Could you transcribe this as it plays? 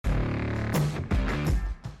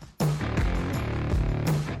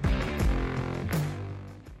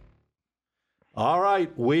All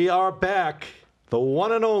right, we are back. The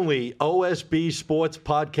one and only OSB Sports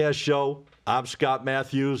Podcast Show. I'm Scott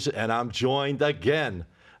Mathews, and I'm joined again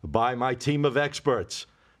by my team of experts.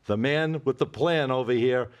 The man with the plan over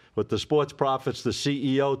here with the Sports Profits, the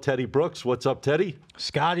CEO, Teddy Brooks. What's up, Teddy?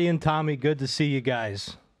 Scotty and Tommy, good to see you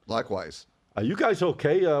guys. Likewise. Are you guys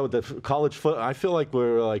okay with the college foot? I feel like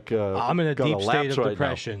we're like I'm in a deep state of right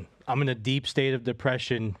depression. now. I'm in a deep state of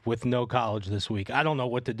depression with no college this week. I don't know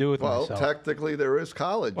what to do with myself. Well, technically there is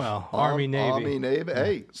college. Well, Army, Navy. Army, Navy.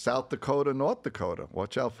 Hey, South Dakota, North Dakota.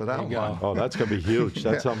 Watch out for that one. go. Oh, that's gonna be huge.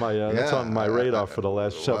 That's on my that's on my radar for the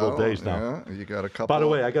last several days now. Yeah, you got a couple. By the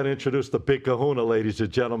way, I got to introduce the Big Kahuna, ladies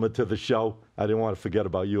and gentlemen, to the show. I didn't want to forget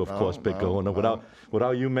about you, of course, Big Kahuna.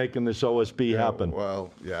 Without you making this OSB happen.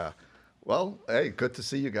 Well, yeah. Well, hey, good to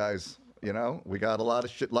see you guys. You know, we got a lot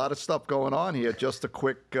of stuff going on here. Just a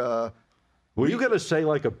quick. Were you going to say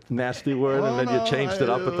like a nasty word and then you changed it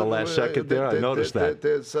up at the last second there? I noticed that.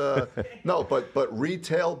 There's no, but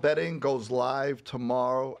retail betting goes live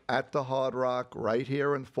tomorrow at the Hard Rock right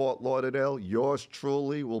here in Fort Lauderdale. Yours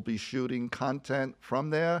truly will be shooting content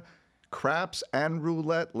from there. Craps and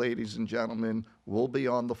roulette, ladies and gentlemen, will be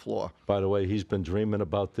on the floor. By the way, he's been dreaming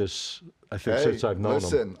about this, I think, since I've known him.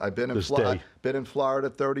 Listen, I've been in Florida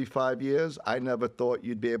 35 years. I never thought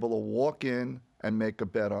you'd be able to walk in and make a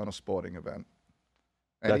bet on a sporting event.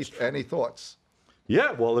 Any thoughts?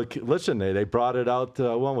 Yeah, well, listen, they brought it out,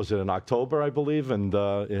 when was it, in October, I believe, and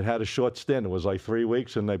it had a short stint. It was like 3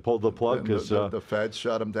 weeks, and they pulled the plug. Cause, the Fed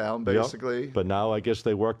shut them down, basically. Yep, but now I guess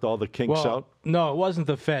they worked all the kinks out. No, it wasn't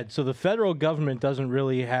the Fed. So the federal government doesn't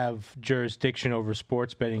really have jurisdiction over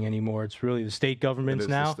sports betting anymore. It's really the state governments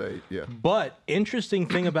now. The state, yeah. But interesting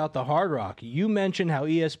thing about the Hard Rock, you mentioned how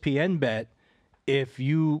ESPN bet if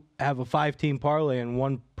you have a 5-team parlay and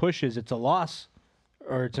one pushes, it's a loss.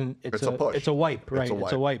 Or it's a push. It's a wipe, right?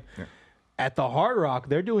 It's a wipe. Yeah. At the Hard Rock,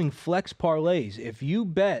 they're doing flex parlays. If you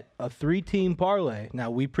bet a 3-team parlay, now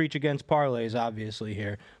we preach against parlays, obviously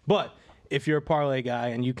here, but if you're a parlay guy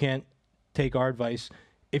and you can't take our advice,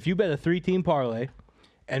 if you bet a 3-team parlay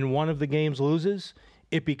and one of the games loses,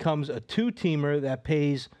 it becomes a 2-teamer that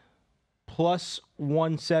pays plus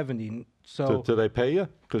 170. So do they pay you?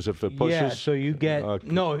 Because if it pushes, yeah. So you get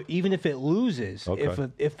no. Even if it loses, okay.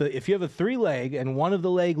 if you have a 3-leg and one of the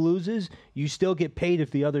leg loses, you still get paid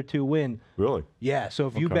if the other 2 win. Really? Yeah. So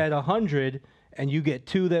if you bet 100 and you get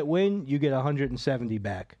 2 that win, you get 170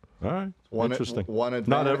 back. All right. Interesting.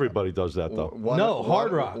 Not everybody does that though.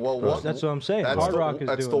 Hard Rock. That's what I'm saying. Hard Rock is doing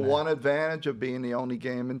that. That's the one advantage of being the only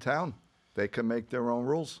game in town. They can make their own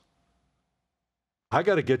rules. I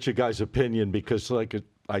got to get your guys' opinion because, like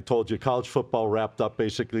I told you, college football wrapped up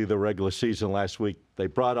basically the regular season last week. They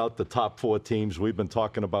brought out the top 4 teams. We've been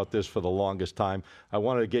talking about this for the longest time. I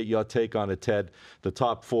wanted to get your take on it, Ted. The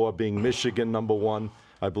top 4 being Michigan, number 1,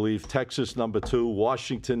 I believe, Texas, number 2,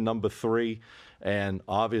 Washington, number 3, and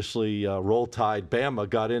obviously Roll Tide. Bama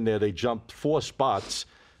got in there. They jumped 4 spots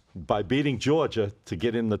by beating Georgia to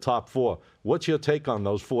get in the top 4. What's your take on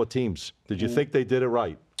those 4 teams? Did you think they did it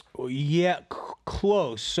right? Yeah,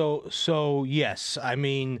 close. So yes. I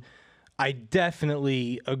mean, I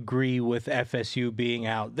definitely agree with FSU being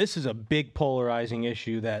out. This is a big polarizing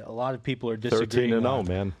issue that a lot of people are disagreeing 13-0,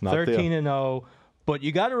 man. Not 13-0. But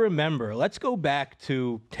you got to remember, let's go back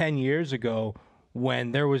to 10 years ago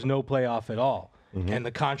when there was no playoff at all. Mm-hmm. And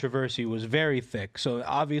the controversy was very thick. So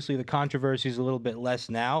obviously the controversy is a little bit less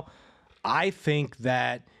now. I think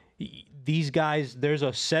that these guys, there's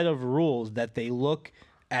a set of rules that they look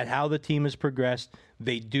at how the team has progressed.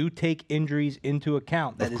 They do take injuries into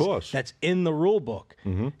account. Of course. That's in the rule book.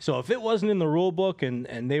 Mm-hmm. So if it wasn't in the rule book and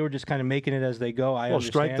they were just kind of making it as they go, I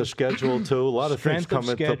understand. Strength of schedule, too. A lot of things come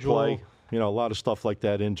into play. You know, a lot of stuff like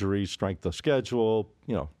that, injuries, strength of schedule,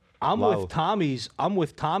 you know. I'm with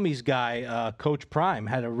Tommy's guy, Coach Prime,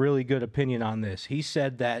 had a really good opinion on this. He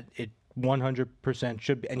said that it 100%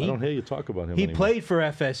 should be. And I don't hear you talk about him He anymore. played for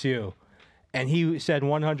FSU. And he said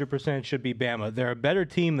 100% should be Bama. They're a better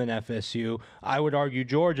team than FSU. I would argue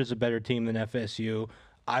Georgia's a better team than FSU.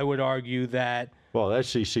 I would argue that... Well,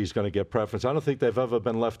 SEC is going to get preference. I don't think they've ever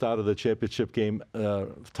been left out of the championship game,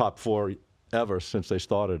 top 4 ever since they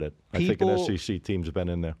started it. I think an SEC team's been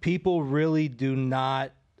in there. People really do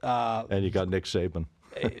not... and you got Nick Saban.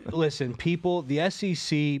 Listen, the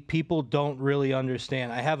SEC, people don't really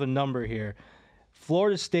understand. I have a number here.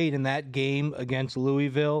 Florida State in that game against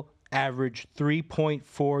Louisville averaged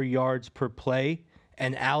 3.4 yards per play,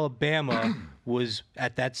 and Alabama was,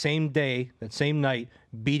 at that same day, that same night,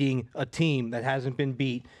 beating a team that hasn't been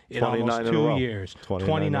beat in almost 2 years.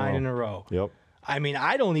 29 in a row. Yep. I mean,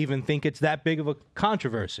 I don't even think it's that big of a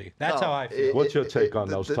controversy. That's how I feel. What's your take on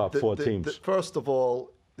those top four teams? First of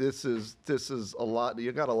all, this is a lot.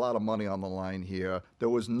 You got a lot of money on the line here. There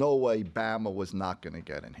was no way Bama was not going to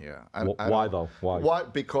get in here. Why though? Why?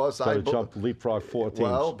 Because leapfrog 4 teams.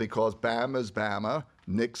 Well, because Bama's Bama.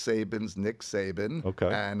 Nick Saban's Nick Saban.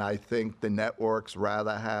 Okay. And I think the networks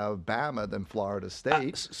rather have Bama than Florida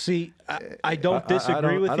State. I don't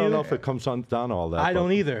disagree with you. I don't know if it comes down to all that. I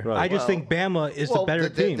don't either. Right. I just think Bama is the better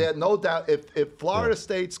team. No doubt. If Florida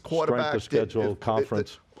State's quarterback strength of schedule,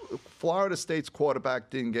 conference. Florida State's quarterback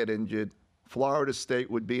didn't get injured, Florida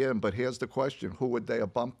State would be in. But here's the question: who would they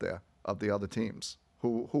have bumped there of the other teams?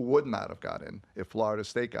 Who would not have got in if Florida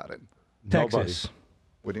State got in? Texas. Nobody.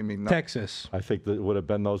 What do you mean? No? Texas. I think that it would have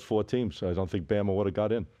been those 4 teams. I don't think Bama would have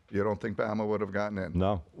got in. You don't think Bama would have gotten in?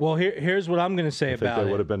 No. Well, here's what I'm going to say about it.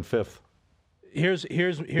 They would have been 5th. Here's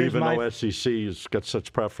even though SEC has got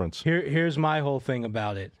such preference. Here's my whole thing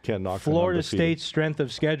about it. Can't knock Florida State's strength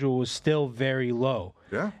of schedule was still very low.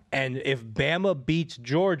 Yeah. And if Bama beats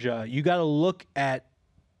Georgia, you got to look at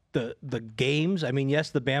the games. I mean,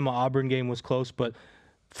 yes, the Bama-Auburn game was close, but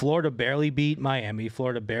Florida barely beat Miami.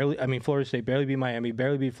 Florida State barely beat Miami,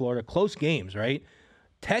 barely beat Florida. Close games, right?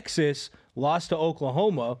 Texas lost to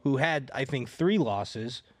Oklahoma, who had, I think, 3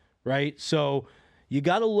 losses, right? So you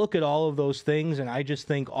got to look at all of those things, and I just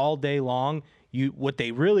think all day long, what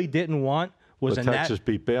they really didn't want was Texas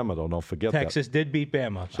beat Bama, though. Don't forget that. Texas did beat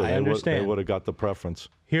Bama. So I understand. They would have got the preference.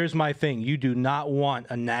 Here's my thing. You do not want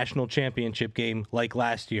a national championship game like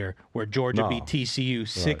last year where Georgia beat TCU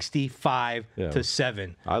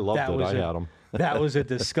 65-7. I loved it. I had them. That was a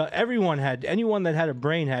disgust. Anyone that had a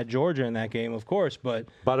brain had Georgia in that game, of course. But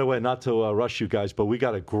by the way, not to rush you guys, but we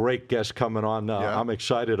got a great guest coming on. I'm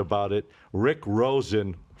excited about it. Rick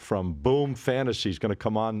Rosen from Boom Fantasy is going to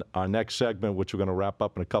come on our next segment, which we're going to wrap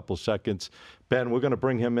up in a couple seconds. Ben, we're going to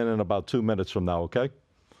bring him in about 2 minutes from now, okay?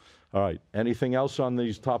 All right. Anything else on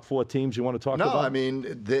these top 4 teams you want to talk about? No, I mean,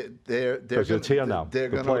 it's here now. The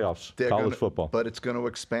playoffs, college football. But it's going to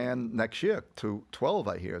expand next year to 12,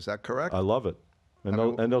 I hear. Is that correct? I love it.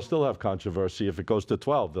 And they'll still have controversy if it goes to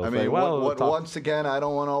 12. They'll say, once again, I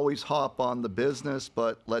don't want to always hop on the business,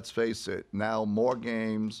 but let's face it, now more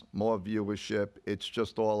games, more viewership. It's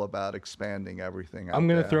just all about expanding everything out. I'm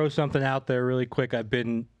going to throw something out there really quick. I've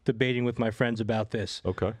been debating with my friends about this.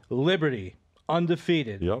 Okay. Liberty,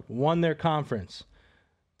 undefeated, won their conference.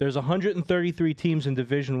 There's 133 teams in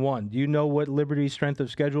Division I. Do you know what Liberty's strength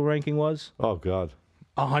of schedule ranking was? Oh, God.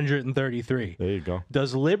 133. There you go.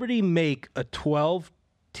 Does Liberty make a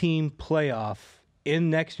 12-team playoff in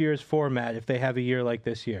next year's format if they have a year like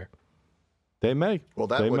this year? They may. Well,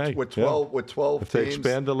 with 12 if teams. If they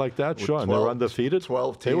expanded like that, sure. 12, and they're undefeated.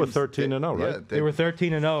 12 teams. They were 13-0, right? Yeah, they were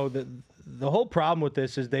 13-0. The whole problem with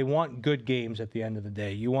this is they want good games at the end of the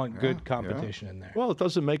day. You want good competition in there. Well, it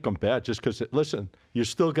doesn't make them bad just because, listen, you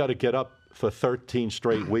still got to get up for 13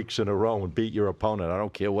 straight weeks in a row and beat your opponent. I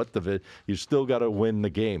don't care what you still got to win the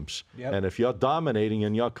games. Yep. And if you're dominating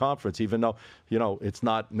in your conference, even though, it's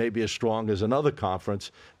not maybe as strong as another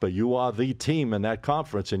conference, but you are the team in that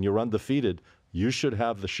conference and you're undefeated, you should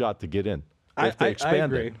have the shot to get in. If they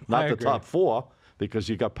expand it, not the top 4. Because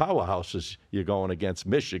you got powerhouses. You're going against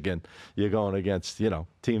Michigan. You're going against,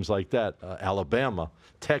 teams like that. Alabama,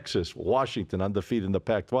 Texas, Washington, undefeated in the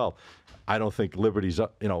Pac-12. I don't think Liberty's,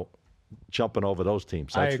 jumping over those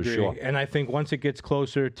teams. That's for sure. And I think once it gets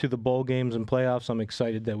closer to the bowl games and playoffs, I'm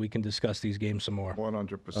excited that we can discuss these games some more.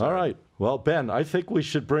 100%. All right. Well, Ben, I think we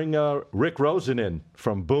should bring Rick Rosen in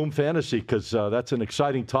from Boom Fantasy because that's an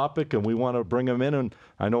exciting topic, and we want to bring him in. And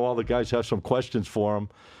I know all the guys have some questions for him.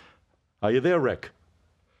 Are you there, Rick?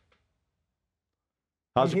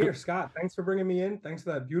 I'm here, Scott. Thanks for bringing me in. Thanks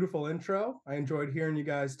for that beautiful intro. I enjoyed hearing you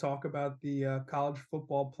guys talk about the college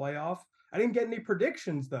football playoff. I didn't get any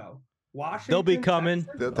predictions, though. Washington, they'll be coming.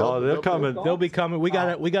 They're coming. They'll be coming. We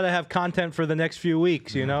gotta have content for the next few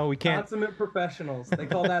weeks. We can't. Consummate professionals. They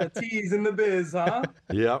call that a tease in the biz, huh?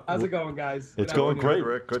 Yeah. How's it going, guys? It's going great,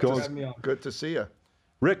 Rick. Good to see you.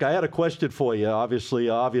 Rick, I had a question for you, obviously,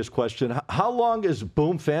 an obvious question. How long has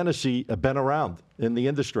Boom Fantasy been around in the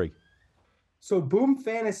industry? So Boom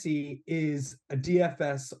Fantasy is a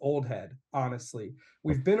DFS old head, honestly.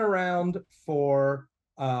 We've been around for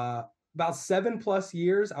about 7+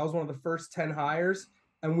 years. I was one of the first 10 hires,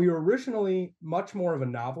 and we were originally much more of a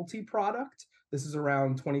novelty product. This is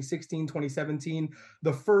around 2016, 2017.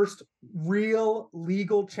 The first real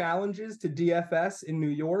legal challenges to DFS in New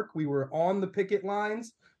York. We were on the picket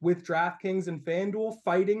lines with DraftKings and FanDuel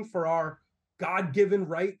fighting for our God-given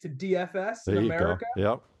right to DFS in America.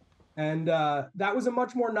 Yep. And that was a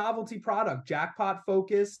much more novelty product, jackpot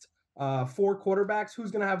focused. 4 quarterbacks, who's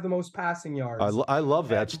going to have the most passing yards? I love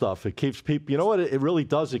that stuff. It keeps people, you know what it really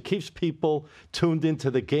does? It keeps people tuned into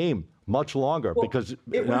the game much longer, because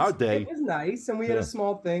in our day. It was nice, and we had a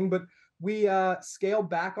small thing, but we scaled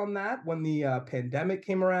back on that when the pandemic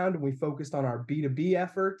came around, and we focused on our B2B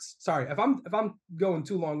efforts. Sorry, if I'm going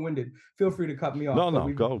too long-winded, feel free to cut me off. No,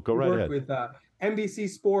 go right ahead. With NBC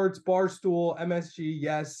Sports, Barstool, MSG,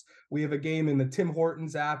 yes. We have a game in the Tim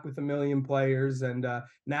Hortons app with 1 million players, and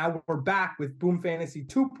now we're back with Boom Fantasy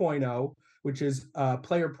 2.0, which is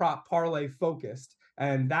player prop parlay focused,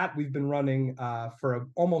 and that we've been running for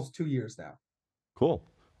almost 2 years now. Cool.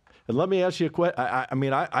 And let me ask you a question.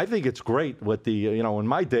 I think it's great with the, in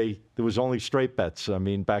my day, there was only straight bets.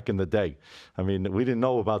 Back in the day. We didn't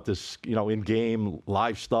know about this, in-game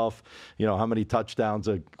live stuff, how many touchdowns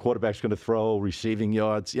a quarterback's going to throw, receiving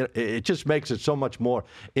yards. It just makes it so much more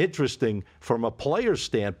interesting from a player's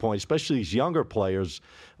standpoint, especially these younger players,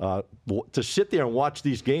 to sit there and watch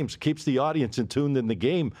these games. It keeps the audience tuned in the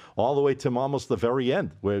game all the way to almost the very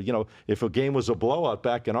end, where, if a game was a blowout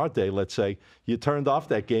back in our day, let's say, you turned off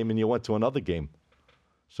that game and you went to another game.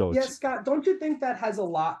 So yeah, Scott, don't you think that has a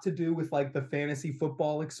lot to do with like the fantasy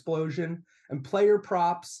football explosion and player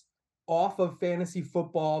props off of fantasy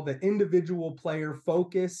football, the individual player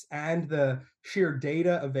focus and the sheer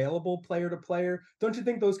data available player to player? Don't you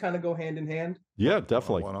think those kind of go hand in hand? Yeah,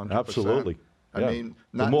 definitely. 100%. Absolutely. Yeah.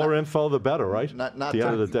 The more info, the better, right? Not At the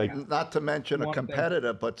end of the day. Not to mention a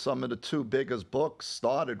competitor, but some of the 2 biggest books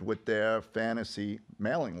started with their fantasy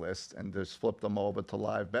mailing list and just flipped them over to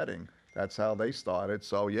live betting. That's how they started.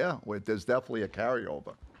 So, yeah, there's definitely a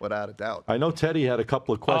carryover, without a doubt. I know Teddy had a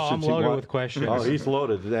couple of questions. I'm loaded with questions. Oh, he's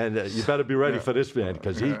loaded. And you better be ready for this, man,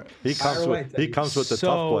 because he comes with the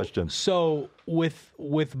tough questions. So,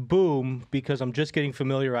 with Boom, because I'm just getting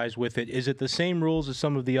familiarized with it, is it the same rules as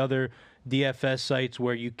some of the other DFS sites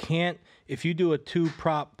where you can't, if you do a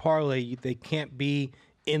 2-prop parlay, they can't be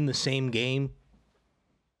in the same game?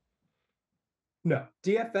 No,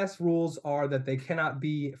 DFS rules are that they cannot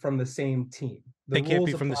be from the same team. They can't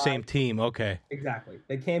be from the same team. Okay. Exactly.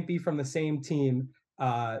 They can't be from the same team.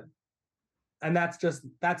 And that's just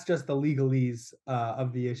the legalese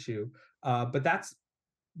of the issue. But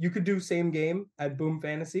you could do same game at Boom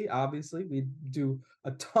Fantasy. Obviously, we do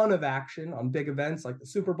a ton of action on big events like the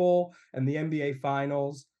Super Bowl and the NBA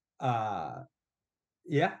Finals. Now,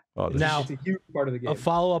 it's a huge part of the game. A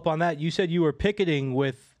follow up on that. You said you were picketing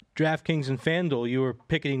with DraftKings and FanDuel. You were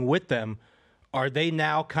picketing with them. Are they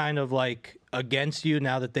now kind of like against you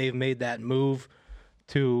now that they've made that move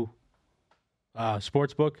to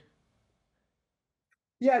Sportsbook?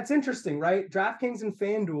 Yeah, it's interesting, right? DraftKings and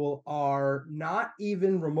FanDuel are not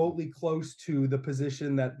even remotely close to the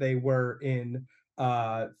position that they were in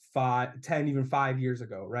 10, even 5 years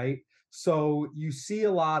ago, right? So you see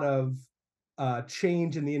a lot of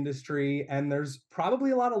change in the industry, and there's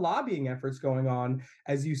probably a lot of lobbying efforts going on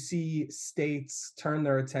as you see states turn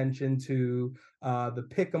their attention to the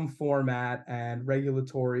pick'em format and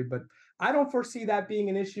regulatory, but I don't foresee that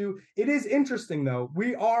being an issue. It is interesting, though.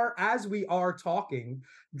 As we are talking,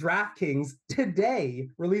 DraftKings today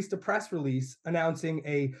released a press release announcing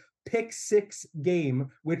a pick 6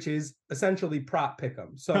 game, which is essentially prop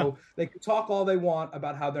pick'em. So they can talk all they want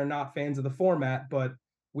about how they're not fans of the format, but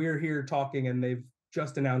we're here talking, and they've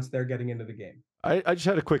just announced they're getting into the game. I just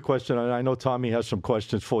had a quick question. I know Tommy has some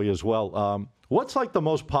questions for you as well. What's like the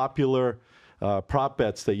most popular prop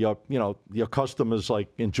bets that your customers like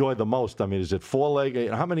enjoy the most? Is it 4-leg?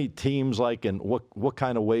 How many teams and what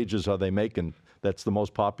kind of wagers are they making? That's the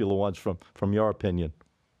most popular ones from your opinion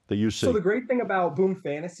that you see. So the great thing about Boom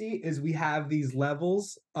Fantasy is we have these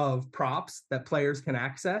levels of props that players can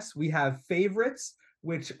access. We have favorites,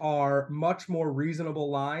 which are much more reasonable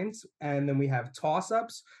lines. And then we have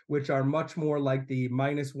toss-ups, which are much more like the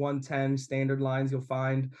 -110 standard lines you'll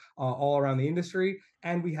find all around the industry.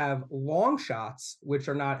 And we have long shots, which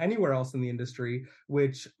are not anywhere else in the industry,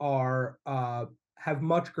 which are have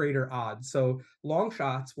much greater odds. So long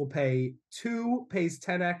shots will pay 2 pays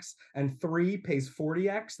 10x and 3 pays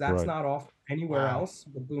 40x. That's right. Not off anywhere else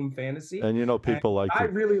with Boom Fantasy. And people like I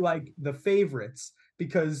really like the favorites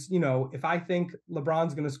because, if I think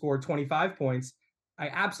LeBron's going to score 25 points, I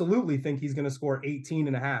absolutely think he's going to score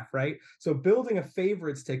 18.5, right? So building a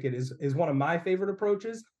favorites ticket is one of my favorite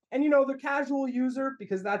approaches. And, the casual user,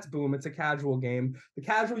 because that's Boom, it's a casual game. The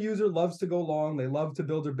casual user loves to go long. They love to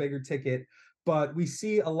build a bigger ticket. But we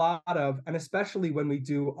see a lot of, and especially when we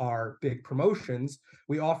do our big promotions,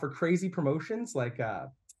 we offer crazy promotions like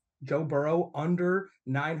Joe Burrow under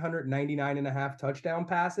 999.5 touchdown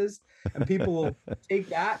passes. And people will take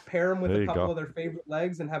that, pair them with a couple of their favorite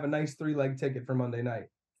legs, and have a nice 3-leg ticket for Monday night.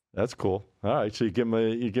 That's cool. All right, so you give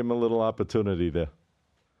him a little opportunity there.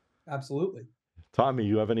 Absolutely. Tommy,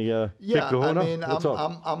 you have any Yeah, Big Kahuna? I mean,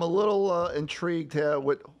 I'm a little intrigued here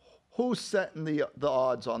with who's setting the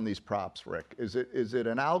odds on these props, Rick? Is it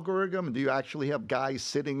an algorithm? Do you actually have guys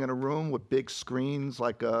sitting in a room with big screens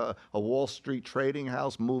like a Wall Street trading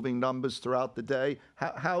house moving numbers throughout the day?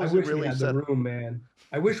 How is it really set? I wish we had the room, man.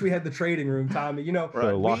 I wish we had the trading room, Tommy. You know,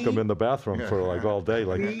 lock them in the bathroom for like all day,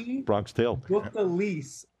 like Bronx Tale. Booked a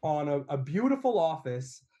lease on a beautiful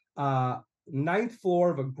office, 9th floor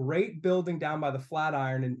of a great building down by the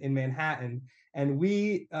Flatiron in Manhattan. And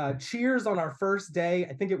we cheers on our first day.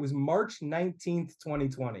 I think it was March 19th,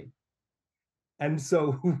 2020. And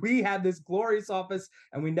so we had this glorious office,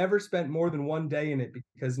 and we never spent more than one day in it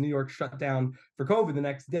because New York shut down for COVID the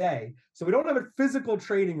next day. So we don't have a physical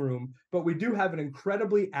trading room, but we do have an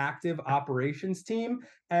incredibly active operations team,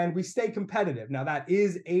 and we stay competitive. Now, that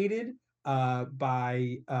is aided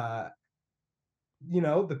by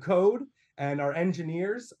the code and our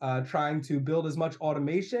engineers trying to build as much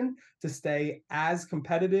automation to stay as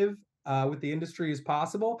competitive with the industry as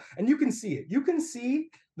possible. And you can see it. You can see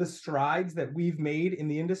the strides that we've made in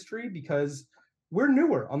the industry because we're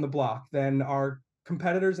newer on the block than our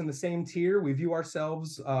competitors in the same tier. We view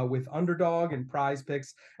ourselves with Underdog and Prize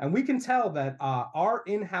Picks, and we can tell that our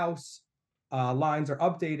in-house lines are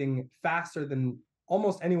updating faster than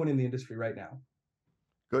almost anyone in the industry right now.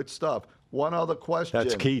 Good stuff. One other question.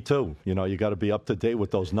 That's key too. You got to be up to date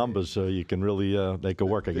with those numbers so you can really they can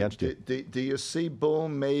work against you. Do you see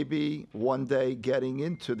Boom maybe one day getting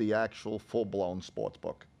into the actual full-blown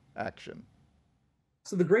sportsbook action?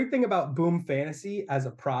 So the great thing about Boom Fantasy as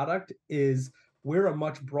a product is we're a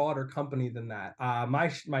much broader company than that.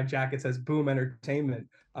 My jacket says Boom Entertainment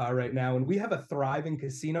right now, and we have a thriving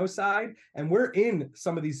casino side, and we're in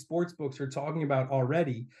some of these sports books you're talking about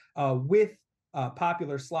already with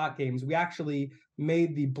popular slot games. We actually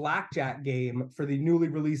made the blackjack game for the newly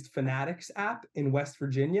released Fanatics app in West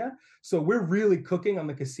Virginia. So we're really cooking on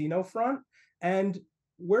the casino front, and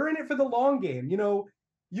we're in it for the long game.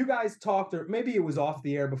 You guys talked, or maybe it was off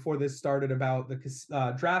the air before this started, about the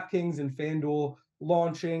DraftKings and FanDuel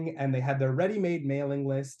launching, and they had their ready-made mailing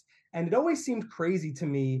list. And it always seemed crazy to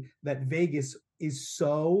me that Vegas is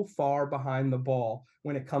so far behind the ball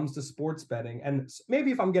when it comes to sports betting. And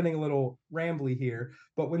maybe if I'm getting a little rambly here,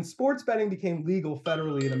 but when sports betting became legal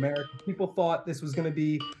federally in America, people thought this was going to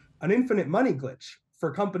be an infinite money glitch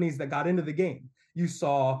for companies that got into the game. You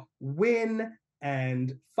saw Wynn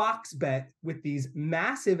and Fox Bet with these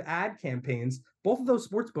massive ad campaigns. Both of those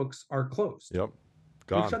sports books are closed. Yep.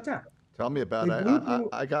 Gone. They've shut down. Tell me about it.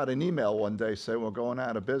 I got an email one day saying we're going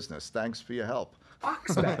out of business. Thanks for your help.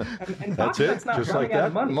 Fox Bet. And That's Fox Bet's not just running like out that.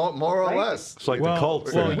 of money. More or less. It's like the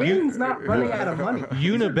Colts. Well, Wynn's not running out of money.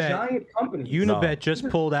 Unibet, giant just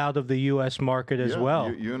pulled out of the U.S. market as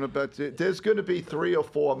well. Unibet. There's going to be 3 or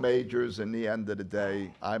 4 majors in the end of the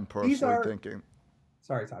day, I'm personally thinking.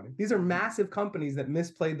 Sorry, Tommy. These are massive companies that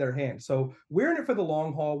misplayed their hand. So we're in it for the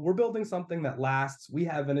long haul. We're building something that lasts. We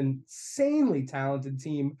have an insanely talented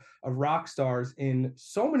team of rock stars in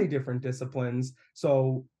so many different disciplines.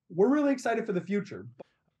 So we're really excited for the future.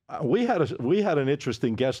 We had an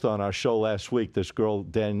interesting guest on our show last week. This girl,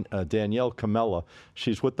 Danielle Camella.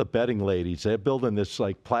 She's with the Betting Ladies. They're building this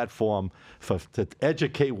platform to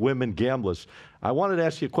educate women gamblers. I wanted to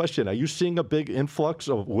ask you a question. Are you seeing a big influx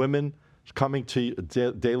of women coming to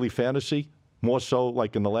daily fantasy, more so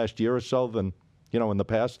like in the last year or so than in the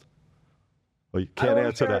past? Well, you can't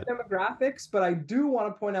answer that. Demographics, but I do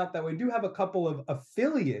want to point out that we do have a couple of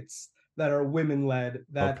affiliates that are women-led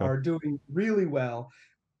that are doing really well.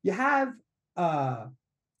 You have,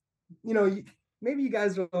 maybe you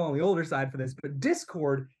guys are on the older side for this, but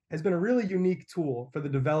Discord has been a really unique tool for the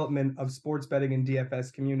development of sports betting and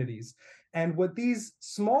DFS communities. And what these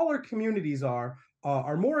smaller communities are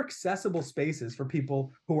more accessible spaces for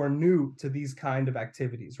people who are new to these kind of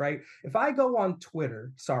activities, right? If I go on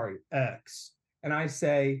Twitter, X, and I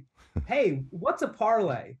say, hey, what's a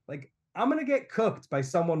parlay? I'm going to get cooked by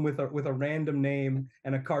someone with a random name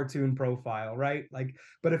and a cartoon profile, right?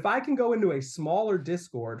 But if I can go into a smaller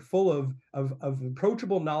Discord full of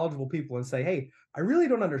approachable, knowledgeable people and say, hey, I really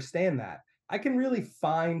don't understand that, I can really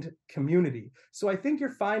find community. So I think you're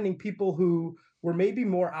finding people who were maybe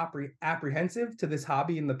more apprehensive to this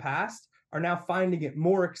hobby in the past are now finding it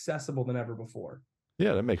more accessible than ever before.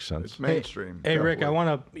 Yeah, that makes sense. It's mainstream. Hey Rick,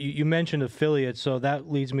 you mentioned affiliates, so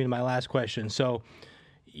that leads me to my last question. So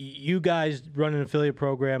you guys run an affiliate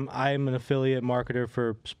program. I'm an affiliate marketer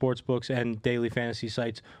for sportsbooks and daily fantasy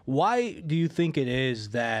sites. Why do you think it is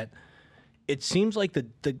that it seems like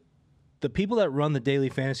the people that run the daily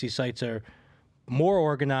fantasy sites are more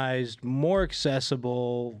organized, more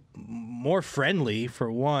accessible, more friendly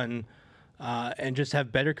for one, and just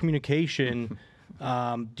have better communication.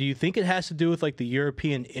 Do you think it has to do with like the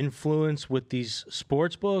European influence with these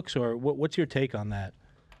sports books, or what's your take on that?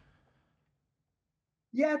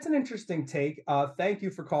 Yeah, it's an interesting take. Thank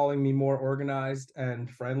you for calling me more organized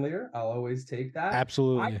and friendlier. I'll always take that.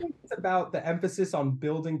 Absolutely. I think it's about the emphasis on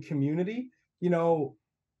building community. You know,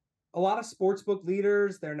 a lot of sportsbook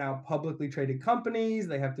leaders, they're now publicly traded companies.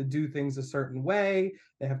 They have to do things a certain way.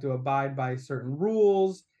 They have to abide by certain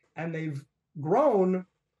rules, and they've grown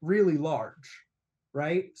really large,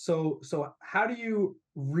 right? So how do you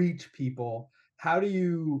reach people? How do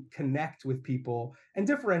you connect with people and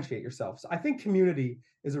differentiate yourself? So I think community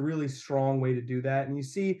is a really strong way to do that. And you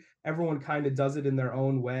see everyone kind of does it in their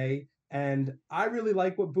own way. And I really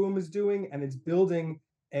like what Boom is doing, and it's building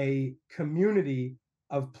a community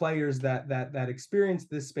of players that experience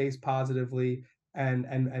this space positively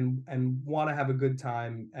and want to have a good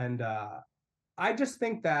time. And I just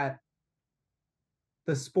think that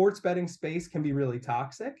the sports betting space can be really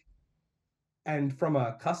toxic. And from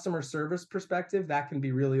a customer service perspective, that can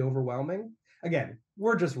be really overwhelming. Again,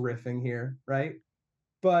 we're just riffing here, right?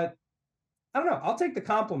 But I don't know. I'll take the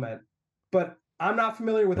compliment, but I'm not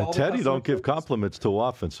familiar with all the Teddy don't give compliments too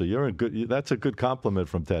often, so you're in good. That's a good compliment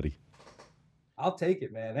from Teddy. I'll take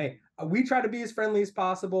it, man. Hey, we try to be as friendly as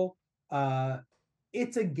possible.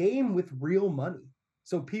 It's a game with real money,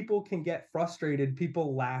 so people can get frustrated.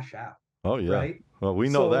 People lash out. Oh yeah. Right? Well, we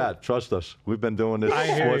know that. Trust us. We've been doing this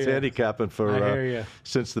sports handicapping for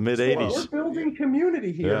since the mid '80s. We're building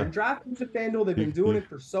community here. And DraftKings and FanDuel, they've been doing it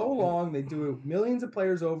for so long. They do it millions of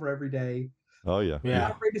players over every day. Oh yeah. Yeah. I'm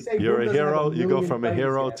not afraid to say You're a hero. You go from a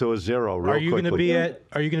hero to a zero real quickly.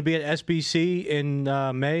 Are you going to be at SBC in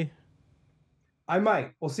May? I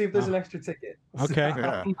might. We'll see if there's an extra ticket. Okay.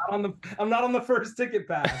 I'm not on the first ticket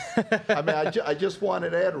pass. I mean, I just wanted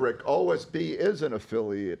to add, Rick, OSB is an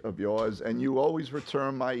affiliate of yours, and you always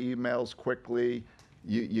return my emails quickly.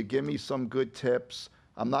 You give me some good tips.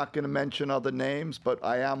 I'm not going to mention other names, but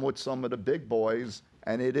I am with some of the big boys,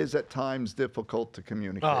 and it is at times difficult to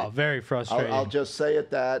communicate. Oh, very frustrating. I'll just say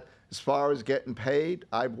it that. As far as getting paid,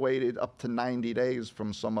 I've waited up to 90 days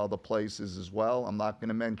from some other places as well. I'm not going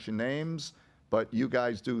to mention names, but you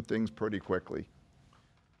guys do things pretty quickly.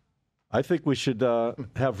 I think we should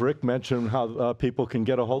have Rick mention how people can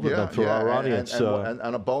get a hold of them through our audience.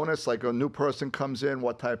 And a bonus, like a new person comes in,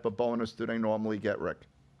 what type of bonus do they normally get, Rick?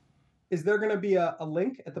 Is there going to be a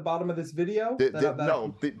link at the bottom of this video?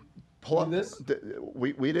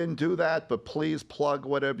 We didn't do that, but please plug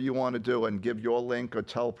whatever you want to do and give your link or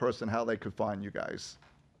tell a person how they could find you guys.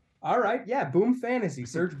 All right. Yeah. Boom Fantasy.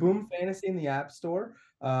 Search Boom Fantasy in the App Store.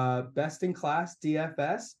 Best in class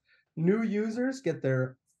DFS. New users get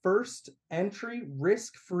their first entry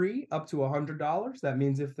risk-free up to $100. That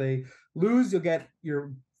means if they lose, you'll get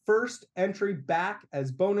your first entry back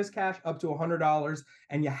as bonus cash up to $100.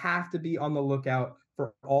 And you have to be on the lookout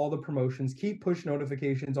for all the promotions. Keep push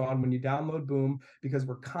notifications on when you download Boom, because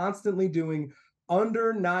we're constantly doing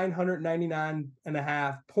under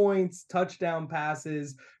 999.5 points, touchdown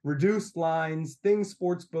passes, reduced lines, things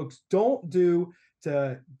sportsbooks don't do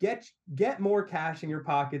to get more cash in your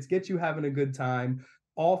pockets, get you having a good time.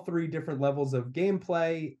 All three different levels of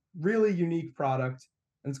gameplay, really unique product,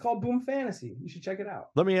 and it's called Boom Fantasy. You should check it out.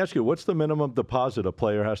 Let me ask you, what's the minimum deposit a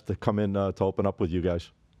player has to come in to open up with you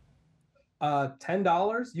guys?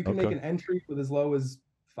 $10. You can make an entry with as low as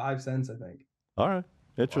 5 cents, I think. All right.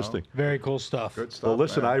 Interesting. Wow. Very cool stuff. Good stuff. Well,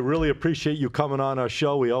 listen, man. I really appreciate you coming on our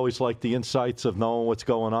show. We always like the insights of knowing what's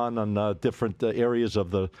going on different areas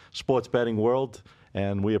of the sports betting world.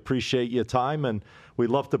 And we appreciate your time, and we'd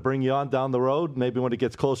love to bring you on down the road, maybe when it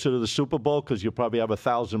gets closer to the Super Bowl, because you probably have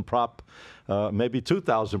 1,000 prop, maybe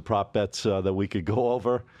 2,000 prop bets that we could go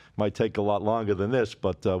over. Might take a lot longer than this,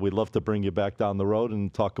 but we'd love to bring you back down the road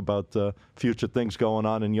and talk about future things going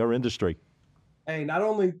on in your industry. Hey, not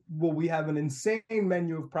only will we have an insane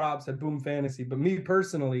menu of props at Boom Fantasy, but me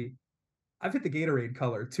personally, I've hit the Gatorade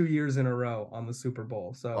color 2 years in a row on the Super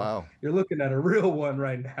Bowl. So You're looking at a real one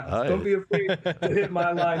right now. So don't be afraid to hit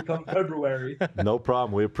my line come February. No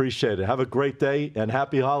problem. We appreciate it. Have a great day, and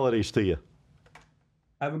happy holidays to you.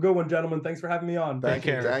 Have a good one, gentlemen. Thanks for having me on. Thank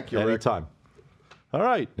you. Thank you, Rick. Anytime. All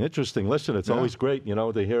right. Interesting. Listen, it's always great,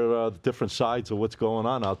 to hear the different sides of what's going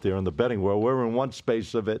on out there in the betting world. We're in one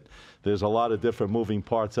space of it. There's a lot of different moving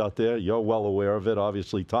parts out there. You're well aware of it.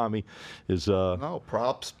 Obviously, Tommy is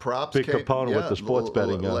props big component with the sports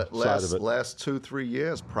betting side of it. Last 2-3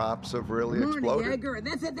 years, props have really exploded. Edgar.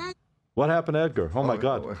 What happened to Edgar? Oh, my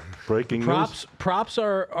God. Breaking news. Props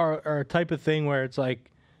are a type of thing where it's like,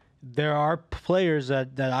 there are players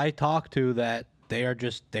that I talk to that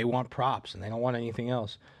they want props and they don't want anything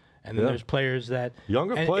else. And then there's players that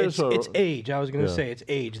younger players it's age. I was going to say it's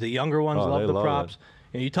age. The younger ones love the props.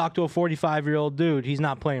 You talk to a 45-year-old dude, he's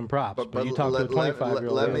not playing props. But you talk to a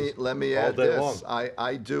 25-year-old. Let me add this.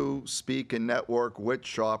 I do speak and network with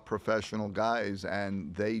sharp professional guys,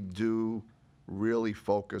 and they do really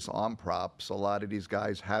focus on props. A lot of these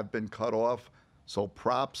guys have been cut off, so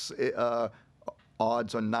props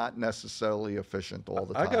odds are not necessarily efficient all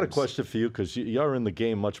the time. I got a question for you because you're in the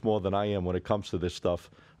game much more than I am when it comes to this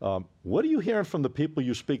stuff. What are you hearing from the people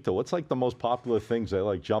you speak to? What's like the most popular things they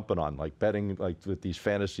like jumping on, like betting, like with these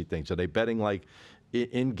fantasy things? Are they betting like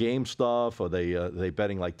in-game stuff? Are they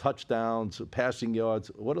betting like touchdowns, passing yards?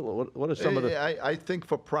 What are some of the? I think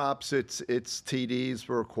for props, it's TDs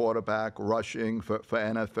for a quarterback, rushing for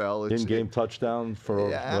NFL. It's in-game touchdown for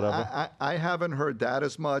whatever. I haven't heard that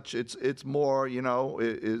as much. It's more,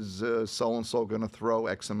 is so and so going to throw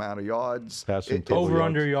X amount of yards? Passing over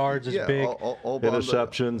under yards is big.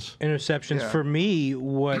 Interceptions. Interceptions. For me,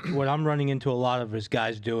 what I'm running into a lot of is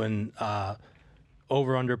guys doing.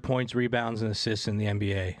 Over/under points, rebounds, and assists in the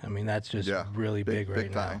NBA. I mean, that's just really big right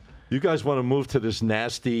now. You guys want to move to this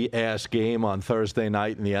nasty-ass game on Thursday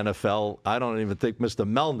night in the NFL? I don't even think Mr.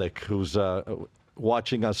 Melnick, who's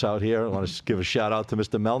watching us out here, I want to give a shout-out to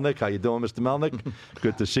Mr. Melnick. How you doing, Mr. Melnick?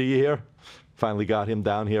 Good to see you here. Finally got him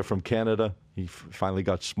down here from Canada. He finally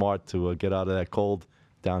got smart to get out of that cold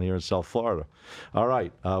down here in South Florida. All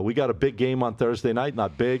right, we got a big game on Thursday night.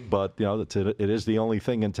 Not big, but it is the only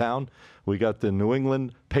thing in town. We got the New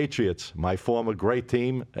England Patriots, my former great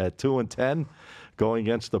team, at 2-10, going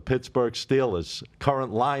against the Pittsburgh Steelers.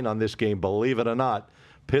 Current line on this game, believe it or not,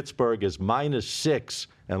 Pittsburgh is -6,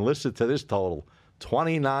 and listen to this total,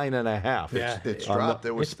 29.5. Yeah, it's dropped.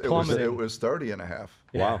 It was 30.5.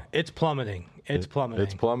 Yeah, wow, it's plummeting. It's plummeting.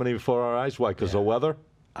 It's plummeting before our eyes. Why? Because of weather?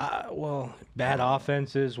 Well, bad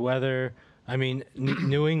offenses, weather. I mean,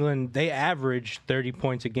 New England, they average 30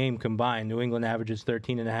 points a game combined. New England averages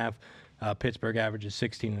 13.5. Pittsburgh averages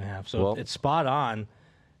 16.5. So it's spot on.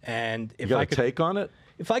 And if you got a take on it?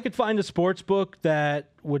 If I could find a sports book that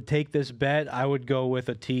would take this bet, I would go with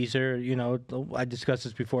a teaser. I discussed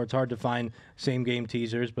this before. It's hard to find same-game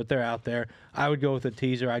teasers, but they're out there. I would go with a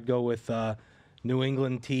teaser. I'd go with New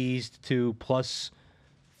England teased to plus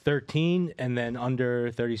 13 and then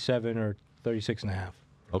under 37 or 36.5.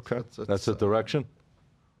 Okay, that's the direction?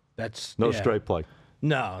 That's no straight play.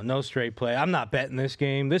 No straight play. I'm not betting this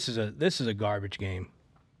game. This is a garbage game.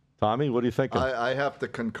 Tommy, what do you think? I have to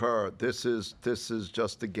concur. This is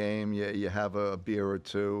just a game. You have a beer or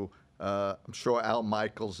two. I'm sure Al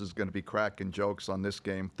Michaels is going to be cracking jokes on this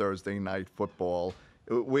game, Thursday night football.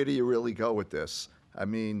 Where do you really go with this? I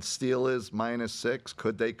mean, Steelers -6.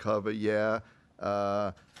 Could they cover? Yeah.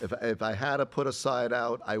 If I had to put a side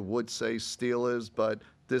out, I would say Steelers, but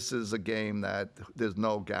this is a game that there's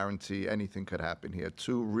no guarantee anything could happen here.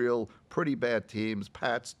 Two real pretty bad teams.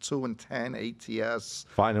 Pats 2-10 ATS.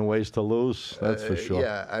 Finding ways to lose, that's for sure.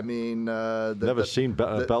 Yeah, I mean... Never seen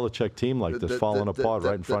a Belichick team like this falling apart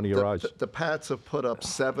right in front of your eyes. The Pats have put up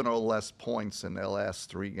 7 or less points in their last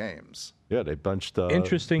 3 games. Yeah, they benched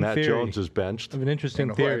interesting Matt theory. Jones is benched. I have an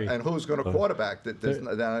interesting theory. And who's going to quarterback? They're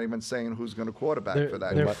not even saying who's going to quarterback for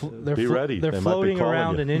that. Be ready. They're floating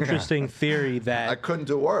around an interesting theory that I couldn't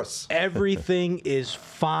do worse. Everything is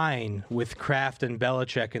fine with Kraft and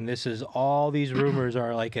Belichick, and this is all these rumors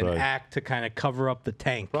are like an act to kind of cover up the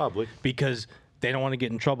tank. Probably. Because they don't want to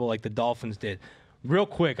get in trouble like the Dolphins did. Real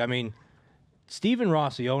quick, I mean, Stephen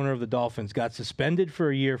Ross, the owner of the Dolphins, got suspended for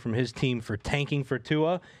a year from his team for tanking for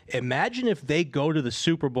Tua. Imagine if they go to the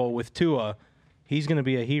Super Bowl with Tua. He's going to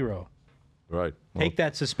be a hero. Right. Take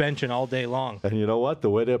that suspension all day long. And you know what? The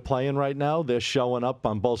way they're playing right now, they're showing up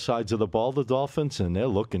on both sides of the ball, the Dolphins, and they're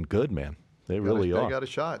looking good, man. They really are. They got a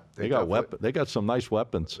shot. They got some nice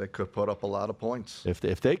weapons. They could put up a lot of points.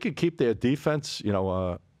 If they could keep their defense,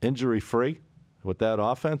 injury-free with that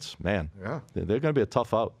offense, man, they're going to be a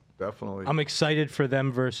tough out. Definitely. I'm excited for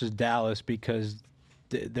them versus Dallas because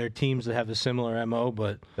they're teams that have a similar MO.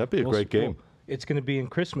 But that'd be a great game. It's going to be in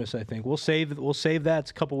Christmas, I think. We'll save that.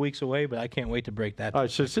 It's a couple weeks away, but I can't wait to break that. All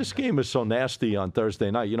right, since this game is so nasty on Thursday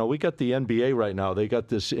night, we got the NBA right now. They got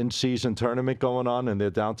this in-season tournament going on, and they're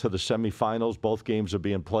down to the semifinals. Both games are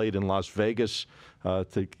being played in Las Vegas.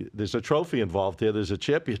 There's a trophy involved here. There's a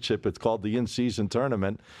championship. It's called the in-season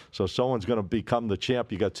tournament. So someone's going to become the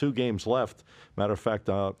champ. You got 2 games left. Matter of fact,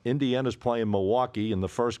 Indiana's playing Milwaukee in the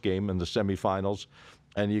first game in the semifinals,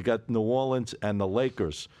 and you got New Orleans and the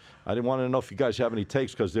Lakers. I didn't want to know if you guys have any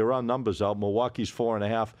takes because there are numbers out. Milwaukee's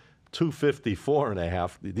 4.5.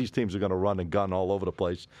 254.5. These teams are going to run and gun all over the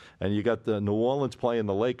place. And you got the New Orleans playing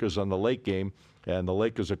the Lakers on the late game, and the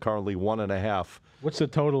Lakers are currently 1.5. What's the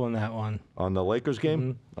total in that one? On the Lakers game?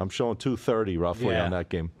 Mm-hmm. I'm showing 230 roughly on that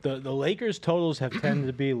game. The Lakers totals have tended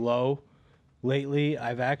to be low lately.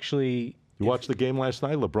 I've actually... You watched the game last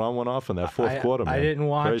night? LeBron went off in that fourth quarter, man. I didn't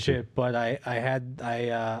watch Crazy. it, but I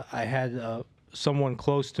had someone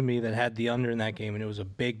close to me that had the under in that game, and it was a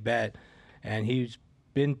big bet. And he's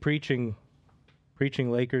been preaching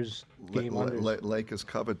Lakers game unders. Lakers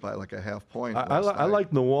covered by like a half point. I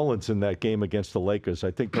like New Orleans in that game against the Lakers. I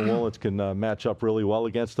think New Orleans can match up really well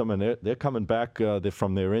against them, and they're coming back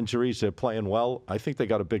from their injuries. They're playing well. I think they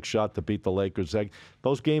got a big shot to beat the Lakers.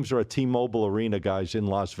 Those games are at T-Mobile Arena, guys, in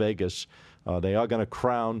Las Vegas. They are going to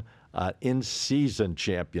crown in-season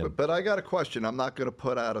champion. But I got a question. I'm not going to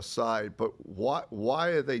put out a side, but why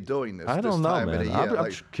are they doing this? I don't know, time man. Of the year?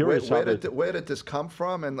 I'm curious. Where did this come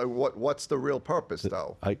from, and what's the real purpose,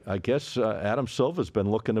 though? I guess Adam Silver's been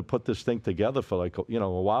looking to put this thing together for a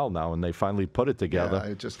while now, and they finally put it together.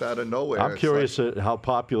 Yeah, just out of nowhere. I'm curious how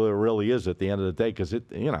popular it really is at the end of the day, because I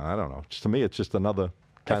don't know. To me, it's just another.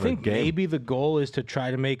 I think maybe the goal is to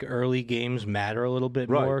try to make early games matter a little bit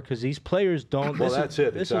more, because these players don't. Well, that's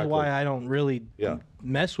it. This is why I don't really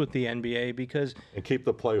mess with the NBA, because and keep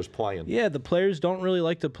the players playing. Yeah, the players don't really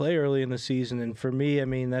like to play early in the season, and for me, I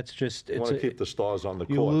mean, that's just you want to keep the stars on the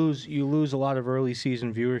court. You lose a lot of early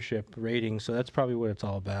season viewership ratings, so that's probably what it's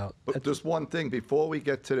all about. But just one thing before we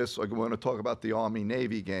get to this, we're going to talk about the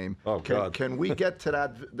Army-Navy game. Oh God! Can we get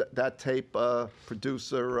to that tape,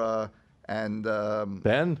 producer? And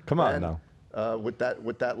Ben, come on now. With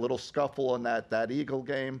that little scuffle on that Eagle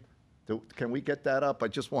game, can we get that up? I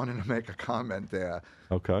just wanted to make a comment there.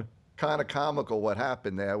 Okay. Kind of comical what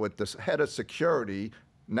happened there with the head of security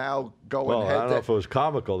now going. Well, I don't know if it was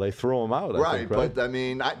comical. They threw him out. I think, right? But I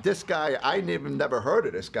mean, this guy, I never heard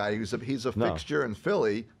of this guy. He's a fixture in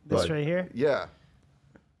Philly. This right here. Yeah.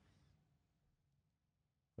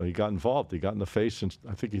 He got involved. He got in the face, and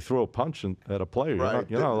I think he threw a punch at a player. Right.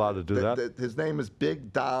 You're not allowed to do that. His name is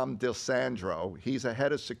Big Dom DeSandro. He's a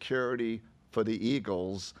head of security for the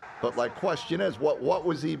Eagles. But question is, what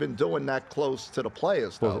was he even doing that close to the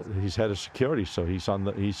players, though? Well, he's head of security, so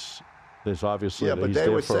there's obviously. Yeah, but they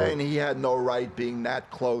were saying he had no right being that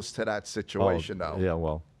close to that situation, though. Yeah,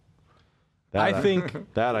 well. I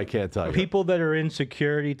think that I can't tell you. People that are in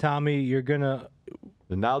security, Tommy, you're gonna.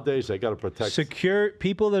 And nowadays, they got to protect.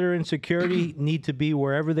 People that are in security need to be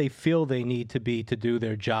wherever they feel they need to be to do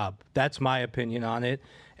their job. That's my opinion on it.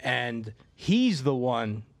 And he's the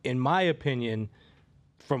one, in my opinion,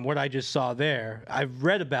 from what I just saw there. I've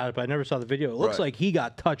read about it, but I never saw the video. It looks like he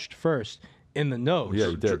got touched first in the nose. Yeah,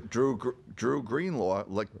 he did. Drew Greenlaw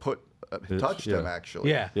touched him, actually.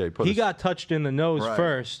 Yeah, he got touched in the nose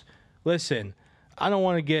first. Listen, I don't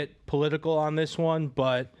want to get political on this one,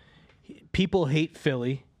 but people hate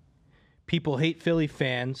Philly. People hate Philly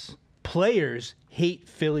fans. Players hate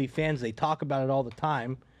Philly fans. They talk about it all the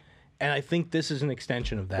time. And I think this is an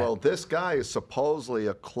extension of that. Well, this guy is supposedly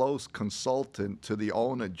a close consultant to the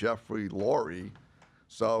owner, Jeffrey Lurie.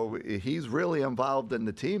 So he's really involved in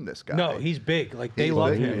the team, this guy. No, he's big. They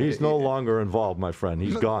love him. He's no longer involved, my friend.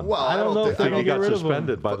 He's gone. Well, I don't know if I think he got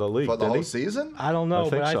suspended by the league. For the whole season? I don't know,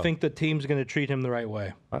 but so. I think the team's going to treat him the right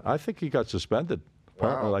way. I think he got suspended.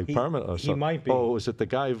 Permanent or something. He might be. Oh, was it the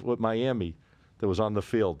guy with Miami that was on the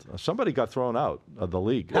field? Somebody got thrown out of the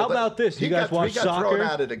league. How about this? You guys watch soccer? He got thrown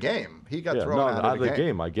out of the game. He got thrown out of the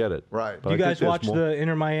game. I get it. Right. But Do you guys watch the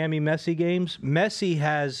Inter Miami Messi games? Messi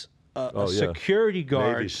has a security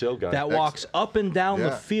guard that walks up and down the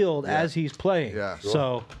field as he's playing. Yeah. Sure.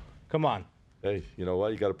 So, come on. Hey, you know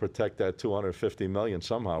what? You got to protect that $250 million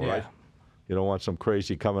somehow, right? You don't want some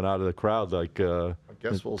crazy coming out of the crowd like. I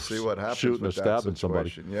guess we'll see what happens. Shooting or stabbing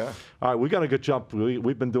somebody. Yeah. All right, we got a good jump.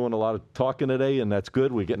 We've been doing a lot of talking today, and that's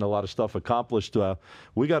good. We're getting a lot of stuff accomplished.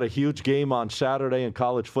 We got a huge game on Saturday in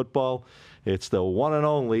college football. It's the one and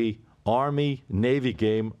only Army-Navy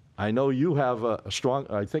game. I know you have a strong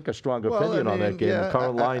opinion on that game. Yeah, the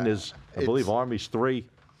current line is, I believe, Army's 3.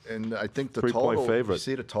 And I think the 3-point total. favorite. You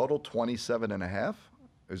see the total 27.5.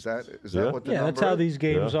 Is that what the number is? Yeah, that's how these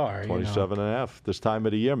games are. 27.5 this time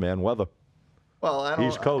of the year, man. Weather. Well, I don't.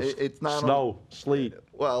 East Coast. It's not snow, sleet.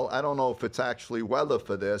 Well, I don't know if it's actually weather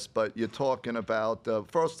for this, but you're talking about.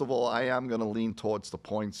 First of all, I am going to lean towards the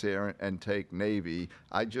points here and take Navy.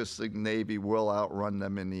 I just think Navy will outrun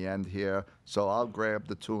them in the end here, so I'll grab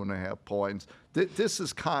the 2.5 points. This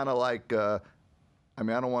is kind of like. I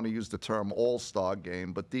don't want to use the term all-star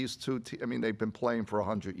game, but these two. They've been playing for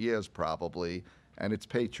 100 years probably. and it's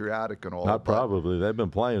patriotic and all. Not probably. They've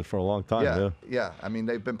been playing for a long time. Yeah. I mean,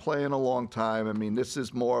 they've been playing a long time. I mean, this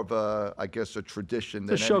is more of a, I guess, a tradition.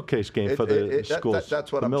 It's a showcase game for the schools.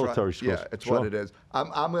 That's what the I'm military schools. Yeah, it's what it is.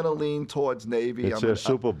 I'm going to lean towards Navy. It's their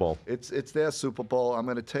Super Bowl. It's their Super Bowl. I'm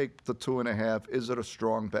going to take the 2.5. Is it a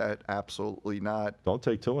strong bet? Absolutely not. Don't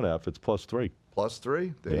take 2.5. It's +3.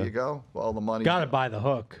 +3. There you go. Well, the money. Got to buy the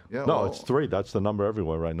hook. Yeah, no, it's 3. That's the number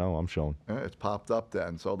everywhere right now. I'm showing. Yeah, it's popped up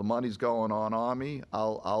then. So the money's going on Army.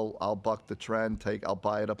 I'll buck the trend. I'll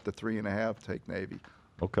buy it up to 3.5. Take Navy.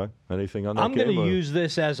 Okay. Anything on that I'm game? going to use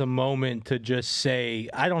this as a moment to just say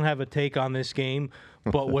I don't have a take on this game,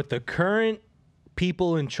 but with the current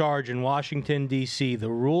people in charge in Washington, D.C., the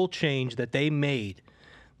rule change that they made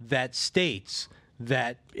that states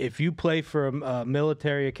that if you play for a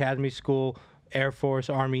military academy school, Air Force,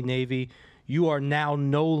 Army, Navy, you are now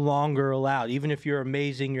no longer allowed. Even if you're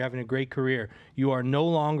amazing, you're having a great career, you are no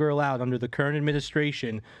longer allowed under the current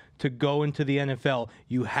administration to go into the NFL.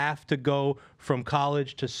 You have to go from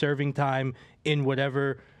college to serving time in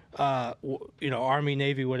whatever, Army,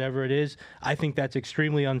 Navy, whatever it is. I think that's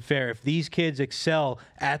extremely unfair. If these kids excel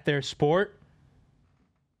at their sport,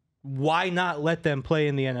 why not let them play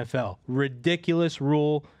in the NFL? Ridiculous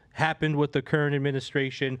rule. Happened with the current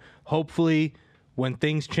administration. Hopefully, when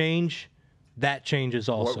things change, that changes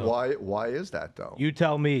also. Why is that, though? You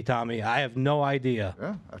tell me, Tommy. I have no idea.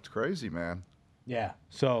 Yeah, that's crazy, man. Yeah.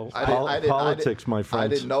 So politics, my friends. I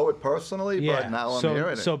didn't know it personally, but now I'm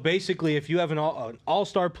hearing it. So basically, if you have an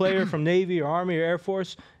all-star player from Navy or Army or Air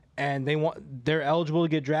Force, and they're eligible to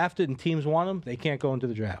get drafted, and teams want them, they can't go into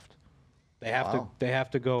the draft. They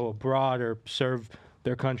have to go abroad or serve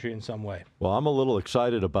their country in some way. Well, I'm a little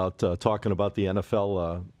excited about talking about the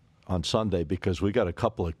NFL on Sunday because we got a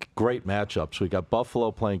couple of great matchups. We got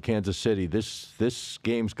Buffalo playing Kansas City. This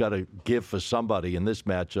game's got to give for somebody in this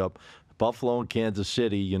matchup. Buffalo and Kansas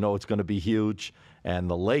City, it's going to be huge. And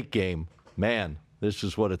the late game, man, this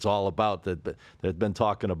is what it's all about that they've been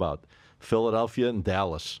talking about. Philadelphia and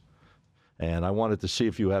Dallas. And I wanted to see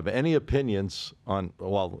if you have any opinions on,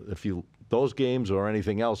 those games or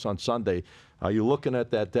anything else on Sunday. Are you looking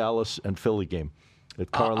at that Dallas and Philly game?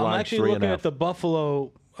 I'm actually looking at the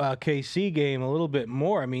Buffalo KC game a little bit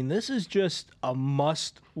more. I mean, this is just a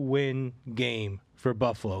must-win game for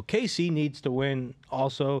Buffalo. KC needs to win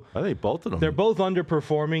also. I think both of them. They're both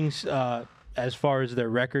underperforming as far as their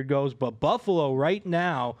record goes, but Buffalo right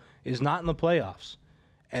now is not in the playoffs,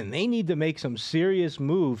 and they need to make some serious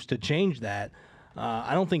moves to change that.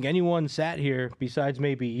 I don't think anyone sat here besides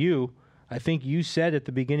maybe you. I think you said at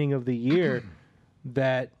the beginning of the year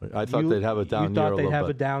that I thought they'd have a down year. You thought they'd have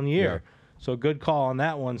a down year. Yeah. So good call on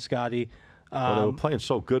that one, Scotty. They were playing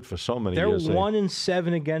so good for so many years. They're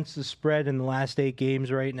 1-7 against the spread in the last 8 games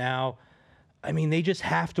right now. I mean, they just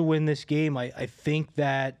have to win this game. I think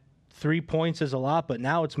that 3 points is a lot, but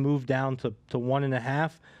now it's moved down to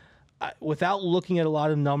 1.5. Without looking at a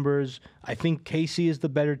lot of numbers, I think KC is the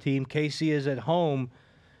better team. KC is at home.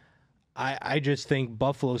 I just think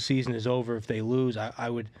Buffalo's season is over if they lose. I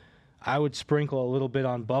would sprinkle a little bit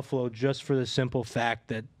on Buffalo just for the simple fact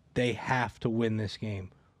that they have to win this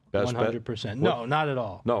game. Best 100%. Bet? No, not at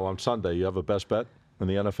all. No, on Sunday. You have a best bet in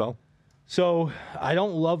the NFL? So I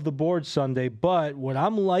don't love the board Sunday, but what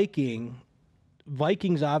I'm liking,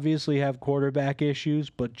 Vikings obviously have quarterback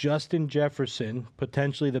issues, but Justin Jefferson,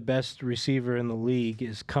 potentially the best receiver in the league,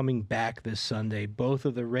 is coming back this Sunday. Both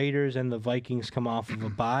of the Raiders and the Vikings come off of a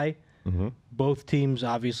bye. Mm-hmm. Both teams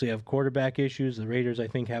obviously have quarterback issues. The Raiders, I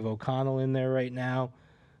think, have O'Connell in there right now.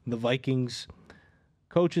 The Vikings,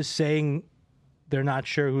 coach is saying they're not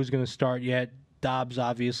sure who's going to start yet. Dobbs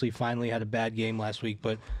obviously finally had a bad game last week,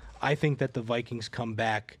 but I think that the Vikings come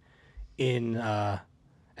back in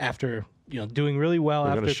after doing really well.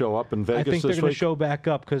 They're going to show up in Vegas. I think they're going to show back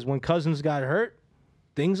up because when Cousins got hurt,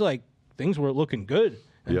 things were looking good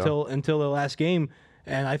until the last game.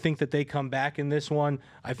 And I think that they come back in this one.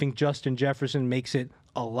 I think Justin Jefferson makes it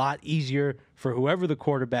a lot easier for whoever the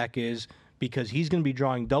quarterback is because he's going to be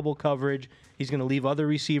drawing double coverage. He's going to leave other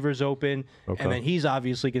receivers open. Okay. And then he's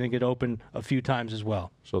obviously going to get open a few times as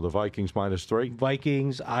well. So the Vikings -3?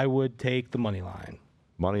 Vikings, I would take the money line.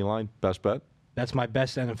 Money line, best bet? That's my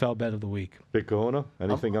best NFL bet of the week. Big Kahuna,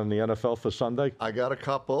 anything on the NFL for Sunday? I got a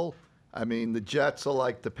couple. I mean, the Jets are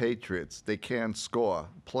like the Patriots. They can't score.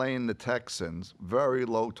 Playing the Texans, very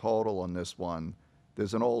low total on this one.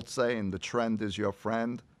 There's an old saying, the trend is your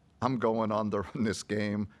friend. I'm going under in this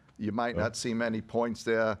game. You might not see many points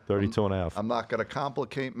there. 32.5. I'm not going to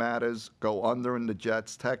complicate matters. Go under in the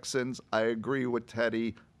Jets. Texans, I agree with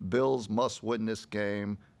Teddy. Bills must win this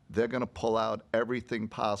game. They're going to pull out everything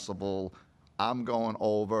possible. I'm going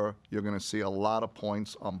over. You're going to see a lot of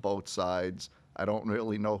points on both sides. I don't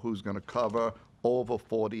really know who's going to cover. Over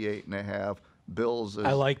 48.5. Bills is.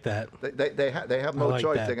 I like that. They have no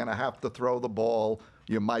choice. That. They're going to have to throw the ball.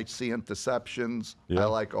 You might see interceptions. Yeah. I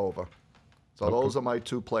like over. So those are my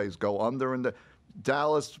two plays. Go under in the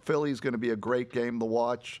Dallas Philly is going to be a great game to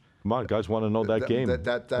watch. Come on, guys, want to know that game?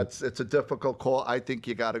 It's a difficult call. I think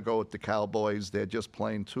you got to go with the Cowboys. They're just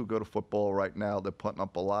playing too good a football right now. They're putting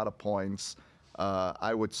up a lot of points.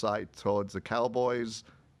 I would side towards the Cowboys,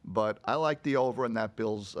 but I like the over in that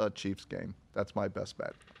Bills-Chiefs game. That's my best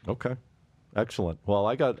bet. Okay. Excellent. Well,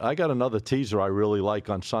 I got another teaser I really like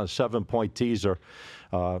on 7-point teaser.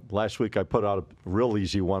 Last week I put out a real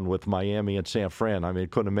easy one with Miami and San Fran. I mean,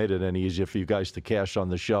 it couldn't have made it any easier for you guys to cash on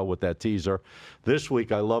the show with that teaser. This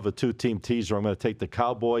week I love a 2-team teaser. I'm going to take the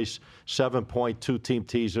Cowboys 7-point 2-team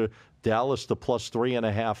teaser. Dallas to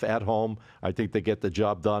 +3.5 at home. I think they get the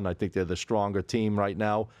job done. I think they're the stronger team right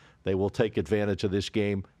now. They will take advantage of this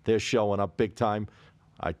game. They're showing up big time.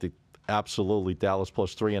 I think absolutely Dallas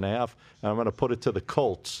 +3.5. And I'm going to put it to the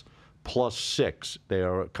Colts +6. They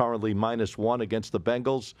are currently -1 against the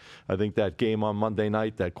Bengals. I think that game on Monday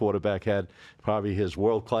night, that quarterback had probably his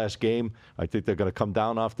world-class game. I think they're going to come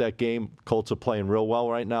down off that game. Colts are playing real well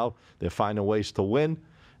right now. They're finding ways to win.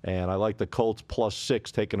 And I like the Colts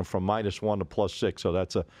 +6, taking them from -1 to +6. So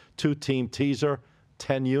that's a 2-team teaser,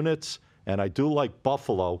 10 units. And I do like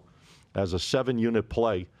Buffalo as a 7-unit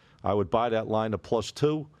play. I would buy that line to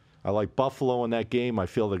 +2. I like Buffalo in that game. I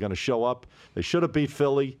feel they're going to show up. They should have beat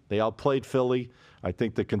Philly. They outplayed Philly. I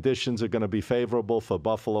think the conditions are going to be favorable for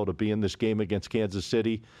Buffalo to be in this game against Kansas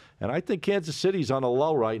City. And I think Kansas City's on a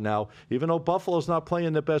low right now. Even though Buffalo's not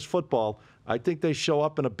playing their best football, I think they show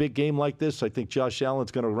up in a big game like this. I think Josh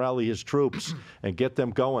Allen's going to rally his troops and get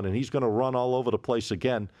them going. And he's going to run all over the place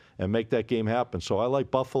again and make that game happen. So I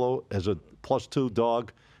like Buffalo as a +2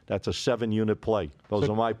 dog. That's a 7-unit play. Those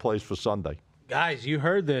are my plays for Sunday. Guys, you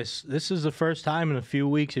heard this. This is the first time in a few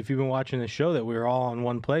weeks, if you've been watching the show, that we were all on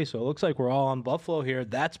one play. So it looks like we're all on Buffalo here.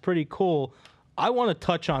 That's pretty cool. I want to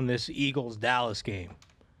touch on this Eagles-Dallas game.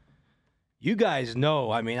 You guys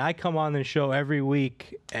know, I mean, I come on this show every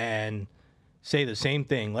week and say the same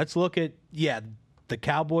thing. Let's look at, the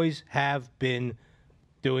Cowboys have been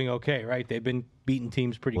doing okay, right? They've been beating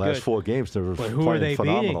teams pretty good. Last 4 games, they're but who playing are they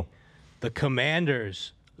phenomenal. beating? The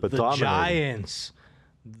Commanders, but the dominating. Giants.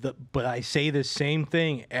 But I say the same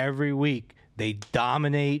thing every week. They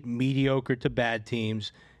dominate mediocre to bad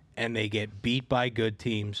teams, and they get beat by good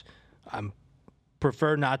teams. I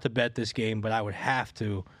prefer not to bet this game, but I would have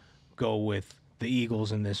to go with the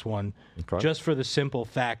Eagles in this one, just for the simple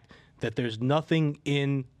fact that there's nothing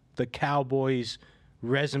in the Cowboys'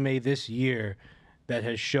 resume this year that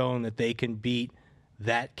has shown that they can beat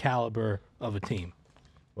that caliber of a team.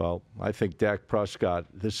 Well, I think Dak Prescott,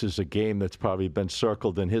 this is a game that's probably been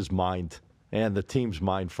circled in his mind and the team's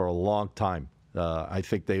mind for a long time. I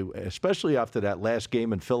think they, especially after that last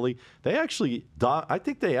game in Philly, I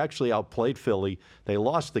think they actually outplayed Philly. They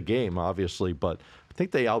lost the game, obviously, but I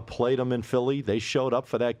think they outplayed them in Philly. They showed up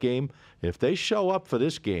for that game. If they show up for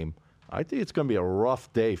this game, I think it's going to be a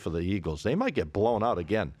rough day for the Eagles. They might get blown out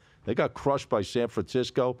again. They got crushed by San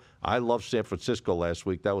Francisco. I loved San Francisco last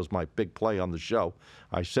week. That was my big play on the show.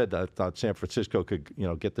 I said that I thought San Francisco could,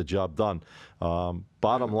 get the job done.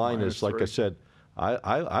 Bottom line is, like I said,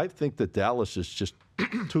 I think that Dallas is just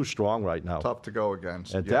too strong right now. Tough to go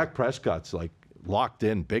against. And Dak Prescott's like locked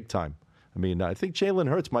in big time. I mean, I think Jalen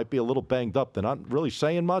Hurts might be a little banged up. They're not really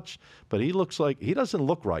saying much, but he looks like he doesn't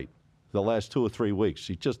look right the last 2 or 3 weeks.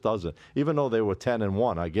 He just doesn't. Even though they were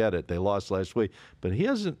 10-1, I get it. They lost last week, but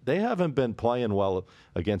they haven't been playing well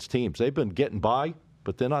against teams. They've been getting by,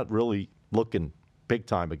 but they're not really looking big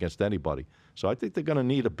time against anybody. So I think they're going to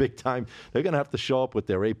need a big time. They're going to have to show up with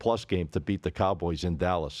their A+ game to beat the Cowboys in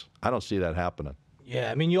Dallas. I don't see that happening.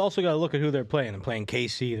 Yeah, I mean, you also got to look at who they're playing. They're playing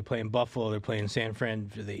KC, they're playing Buffalo, they're playing San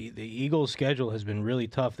Fran. The Eagles' schedule has been really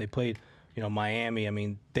tough. They played, Miami. I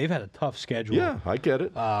mean, they've had a tough schedule. Yeah, I get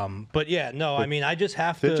it. I mean, I just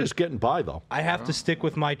have to. They're just getting by, though. I have to stick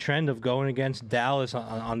with my trend of going against Dallas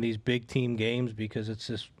on these big team games because it's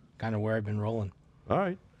just kind of where I've been rolling. All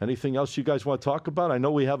right. Anything else you guys want to talk about? I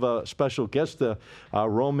know we have a special guest, our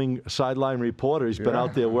roaming sideline reporter. He's been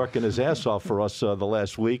out there working his ass off for us the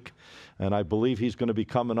last week, and I believe he's going to be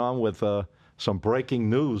coming on with some breaking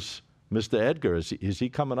news. Mr. Edgar, is he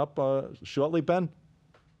coming up shortly, Ben?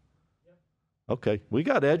 Okay, we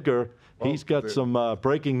got Edgar. He's got some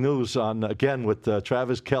breaking news on, again, with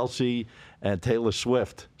Travis Kelsey and Taylor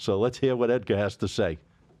Swift. So let's hear what Edgar has to say.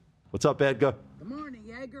 What's up, Edgar? Good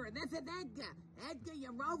morning, Edgar. This is Edgar. Edgar,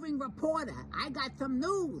 your roving reporter. I got some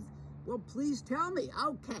news. Well, please tell me.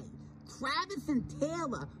 Okay, Travis and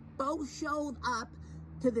Taylor both showed up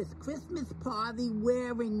to this Christmas party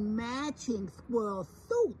wearing matching squirrel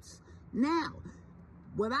suits. Now,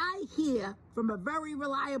 what I hear from a very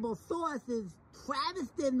reliable source is Travis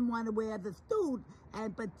didn't want to wear the suit,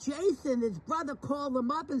 but Jason, his brother, called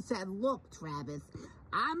him up and said, look, Travis,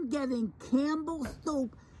 I'm getting Campbell's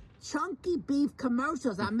soup chunky beef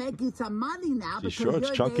commercials. I'm making some money now because sure it's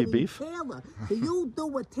you're chunky dating beef? Taylor. So you do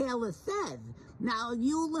what Taylor says. Now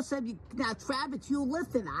you listen. Now Travis, you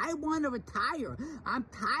listen. I want to retire. I'm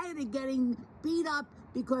tired of getting beat up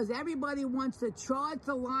because everybody wants to charge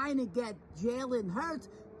the line and get Jalen Hurts.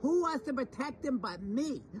 Who wants to protect him but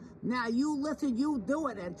me? Now you listen, you do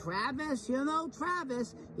it. And Travis,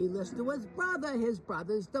 Travis, he listened to his brother. His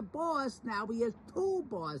brother's the boss. Now he has two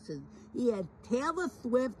bosses. He had Taylor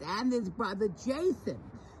Swift and his brother Jason.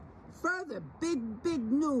 Further, big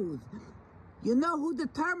news. You know who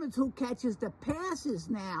determines who catches the passes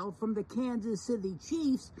now from the Kansas City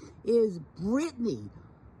Chiefs is Brittany.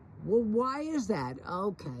 Well, why is that?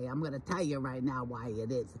 Okay, I'm going to tell you right now why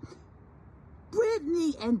it is.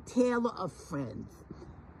 Brittany and Taylor are friends.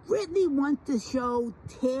 Brittany wants to show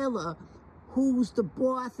Taylor, who's the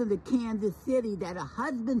boss of the Kansas City, that her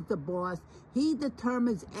husband's the boss. He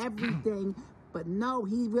determines everything, but no,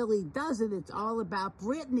 he really doesn't. It's all about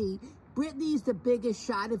Brittany. Brittany's the biggest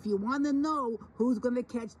shot. If you want to know who's going to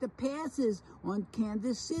catch the passes on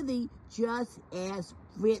Kansas City, just ask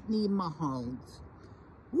Brittany Mahomes.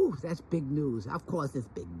 Woo, that's big news. Of course it's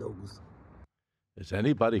big news. Is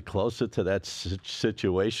anybody closer to that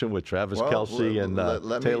situation with Travis Kelsey and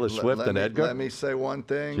Taylor Swift and Edgar? Let me say one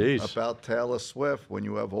thing about Taylor Swift. When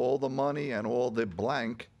you have all the money and all the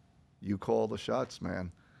blank, you call the shots,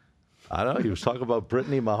 man. I don't know. He was talking about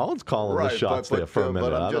Brittany Mahomes calling the shots there for a minute.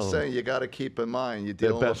 But I'm just saying, you got to keep in mind,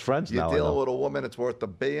 they're best friends now. You're dealing with a woman that's worth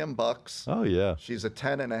 $1 billion. Oh, yeah. She's a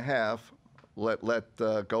 10.5.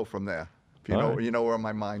 Let go from there. You know where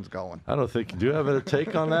my mind's going. I don't think. Do you have a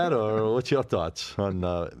take on that, or what's your thoughts on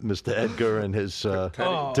Mr. Edgar and his digging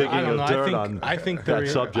of dirt on that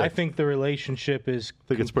subject? I think the relationship is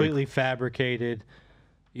completely fabricated.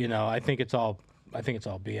 I think it's all BS.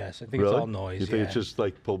 I think it's all noise. You think it's just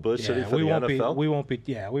like publicity for the NFL? We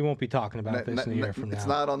won't be talking about this in a year from now. It's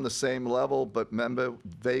not on the same level, but remember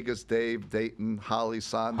Vegas Dave dating Holly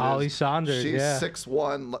Saunders. Holly Saunders, She's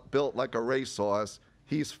 6'1", built like a racehorse.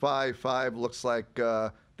 He's 5'5", looks like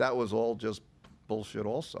that was all just bullshit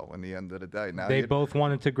also in the end of the day. Now they both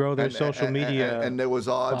wanted to grow their social media. And there was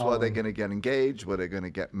odds, were they going to get engaged? Were they going to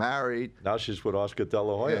get married? Now she's with Oscar De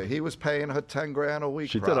La Hoya. Yeah, he was paying her $10,000 a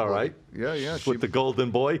week. She did all right. Yeah. With the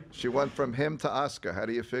golden boy. She went from him to Oscar. How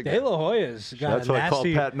do you figure? De La Hoya's got That's a what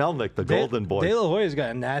nasty, I call Pat Melnick, the golden boy. De La Hoya's got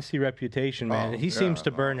a nasty reputation, man. He seems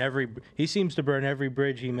to burn every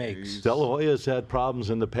bridge he makes. De La Hoya's had problems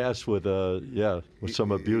in the past with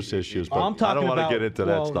some abuse issues, but I don't want to get into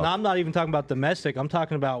that stuff. No, I'm not even talking about domestic. I'm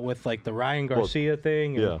talking about with like the Ryan Garcia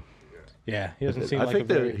thing. Yeah, he doesn't seem like. I think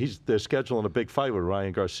they're scheduling a big fight with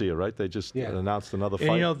Ryan Garcia, right? They just announced another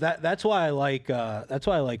fight. And, that's why I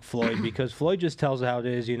like Floyd, because Floyd just tells it how it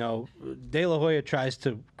is. De La Hoya tries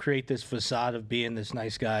to create this facade of being this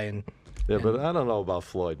nice guy, but I don't know about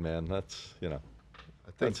Floyd, man. That's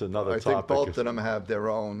that's another topic. I think both of them have their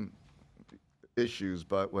own issues,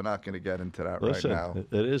 but we're not going to get into that right now.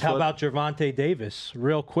 It is. How about Gervonta Davis?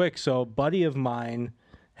 Real quick. So a buddy of mine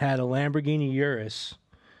had a Lamborghini Urus.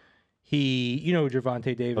 You know who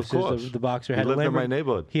Gervonta Davis is, the boxer. He lived in my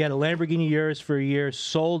neighborhood. He had a Lamborghini Urus for a year,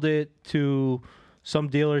 sold it to some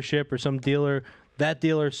dealership or some dealer. That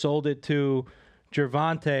dealer sold it to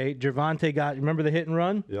Gervonta. Gervonta got, remember the hit and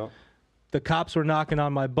run? Yeah. The cops were knocking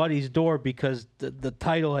on my buddy's door because the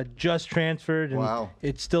title had just transferred and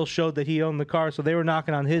it still showed that he owned the car. So they were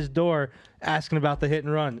knocking on his door asking about the hit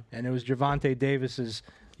and run. And it was Gervonta Davis's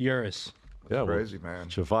Urus. Yeah, crazy, man.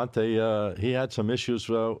 Gervonta, he had some issues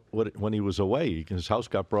when he was away. His house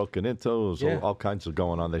got broken into. There was all kinds of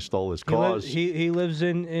going on. They stole his cars. He lives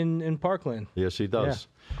in Parkland. Yes, he does.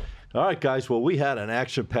 Yeah. All right, guys. Well, we had an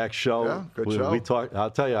action-packed show. Yeah, good show. We talked. I'll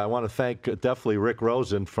tell you, I want to thank definitely Rick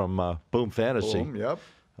Rosen from Boom Fantasy. Boom, yep.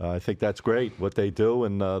 I think that's great, what they do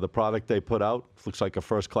and the product they put out. Looks like a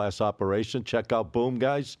first-class operation. Check out Boom,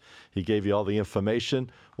 guys. He gave you all the information,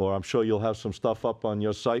 or I'm sure you'll have some stuff up on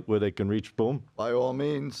your site where they can reach Boom. By all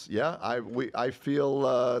means, yeah. I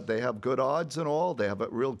feel they have good odds and all. They have a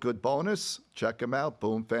real good bonus. Check them out,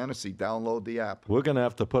 Boom Fantasy. Download the app. We're going to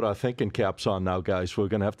have to put our thinking caps on now, guys. We're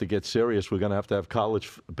going to have to get serious. We're going to have college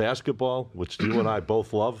basketball, which you and I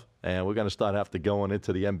both love, and we're going to start going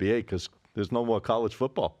into the NBA because there's no more college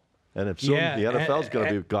football. And if soon the NFL's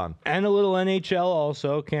going to be gone. And a little NHL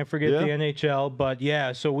also. Can't forget the NHL. But,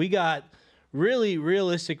 so we got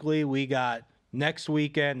realistically, we got next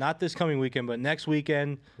weekend, not this coming weekend, but next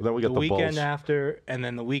weekend, then we got the weekend Bulls. after, and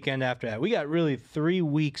then the weekend after that. We got really 3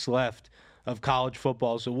 weeks left of college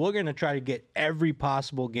football, so we're going to try to get every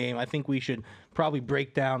possible game. I think we should probably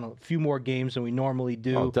break down a few more games than we normally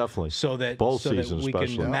do. Oh, definitely. So that season we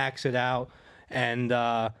can max it out. And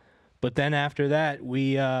but then after that,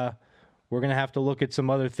 we're going to have to look at some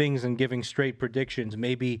other things and giving straight predictions.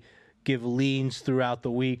 Maybe give leans throughout the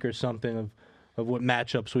week or something of what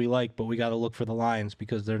matchups we like, but we got to look for the Lions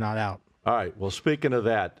because they're not out. All right. Well, speaking of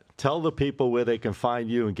that, tell the people where they can find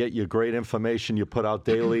you and get your great information you put out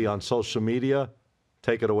daily on social media.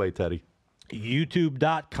 Take it away, Teddy.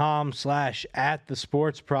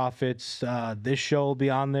 YouTube.com/@thesportsprophets. This show will be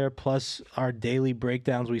on there, plus our daily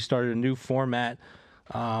breakdowns. We started a new format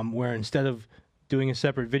where instead of doing a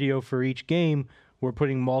separate video for each game, we're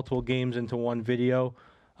putting multiple games into one video.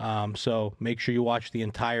 So make sure you watch the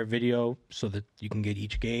entire video so that you can get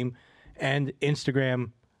each game. And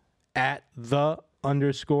Instagram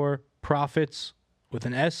 @the_prophets with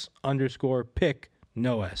an S_pick,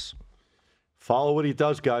 no S. Follow what he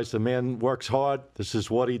does, guys. The man works hard. This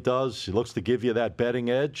is what he does. He looks to give you that betting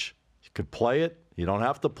edge. You can play it. You don't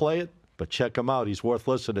have to play it, but check him out. He's worth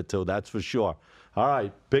listening to, that's for sure. All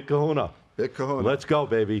right, Big Kahuna. Big Kahuna. Let's go,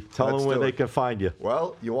 baby. Tell them where they can find you.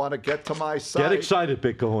 Well, you want to get to my site. Get excited,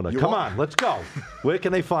 Big Kahuna. Come on, let's go. Where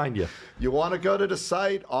can they find you? You want to go to the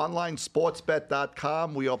site,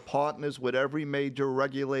 onlinesportsbet.com. We are partners with every major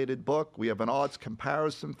regulated book. We have an odds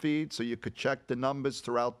comparison feed, so you could check the numbers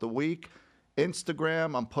throughout the week.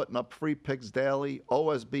 Instagram, I'm putting up free picks daily,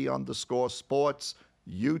 OSB_sports.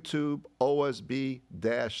 YouTube,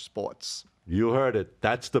 OSB-sports. You heard it.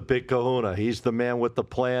 That's the Big Kahuna. He's the man with the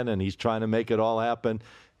plan, and he's trying to make it all happen.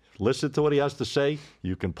 Listen to what he has to say.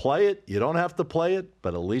 You can play it. You don't have to play it,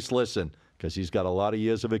 but at least listen, because he's got a lot of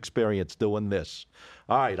years of experience doing this.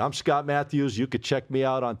 All right, I'm Scott Mathews. You could check me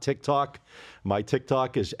out on TikTok. My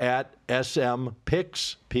TikTok is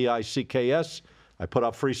 @SMPicks, Picks. I put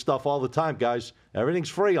up free stuff all the time, guys. Everything's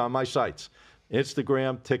free on my sites.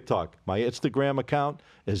 Instagram, TikTok. My Instagram account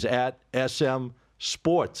is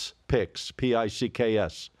 @SMSportsPicks, Picks.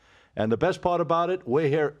 And the best part about it, we're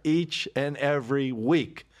here each and every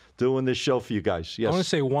week doing this show for you guys. Yes. I want to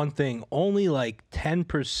say one thing. Only like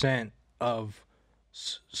 10% of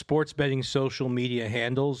sports betting social media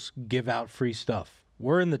handles give out free stuff.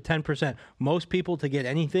 We're in the 10%. Most people, to get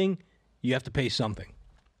anything, you have to pay something.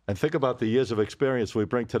 And think about the years of experience we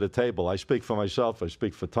bring to the table. I speak for myself. I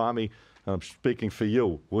speak for Tommy. And I'm speaking for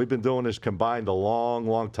you. We've been doing this combined a long,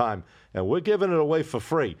 long time, and we're giving it away for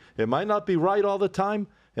free. It might not be right all the time,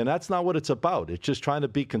 and that's not what it's about. It's just trying to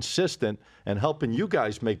be consistent and helping you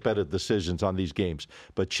guys make better decisions on these games.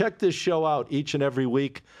 But check this show out each and every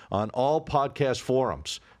week on all podcast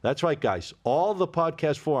forums. That's right, guys. All the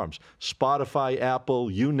podcast forums, Spotify,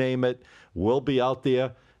 Apple, you name it, we'll be out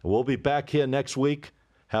there. We'll be back here next week.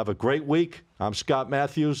 Have a great week. I'm Scott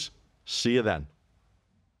Mathews. See you then.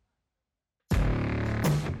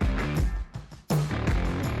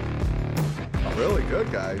 Really good,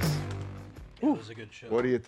 guys. It was a good show. What do you think?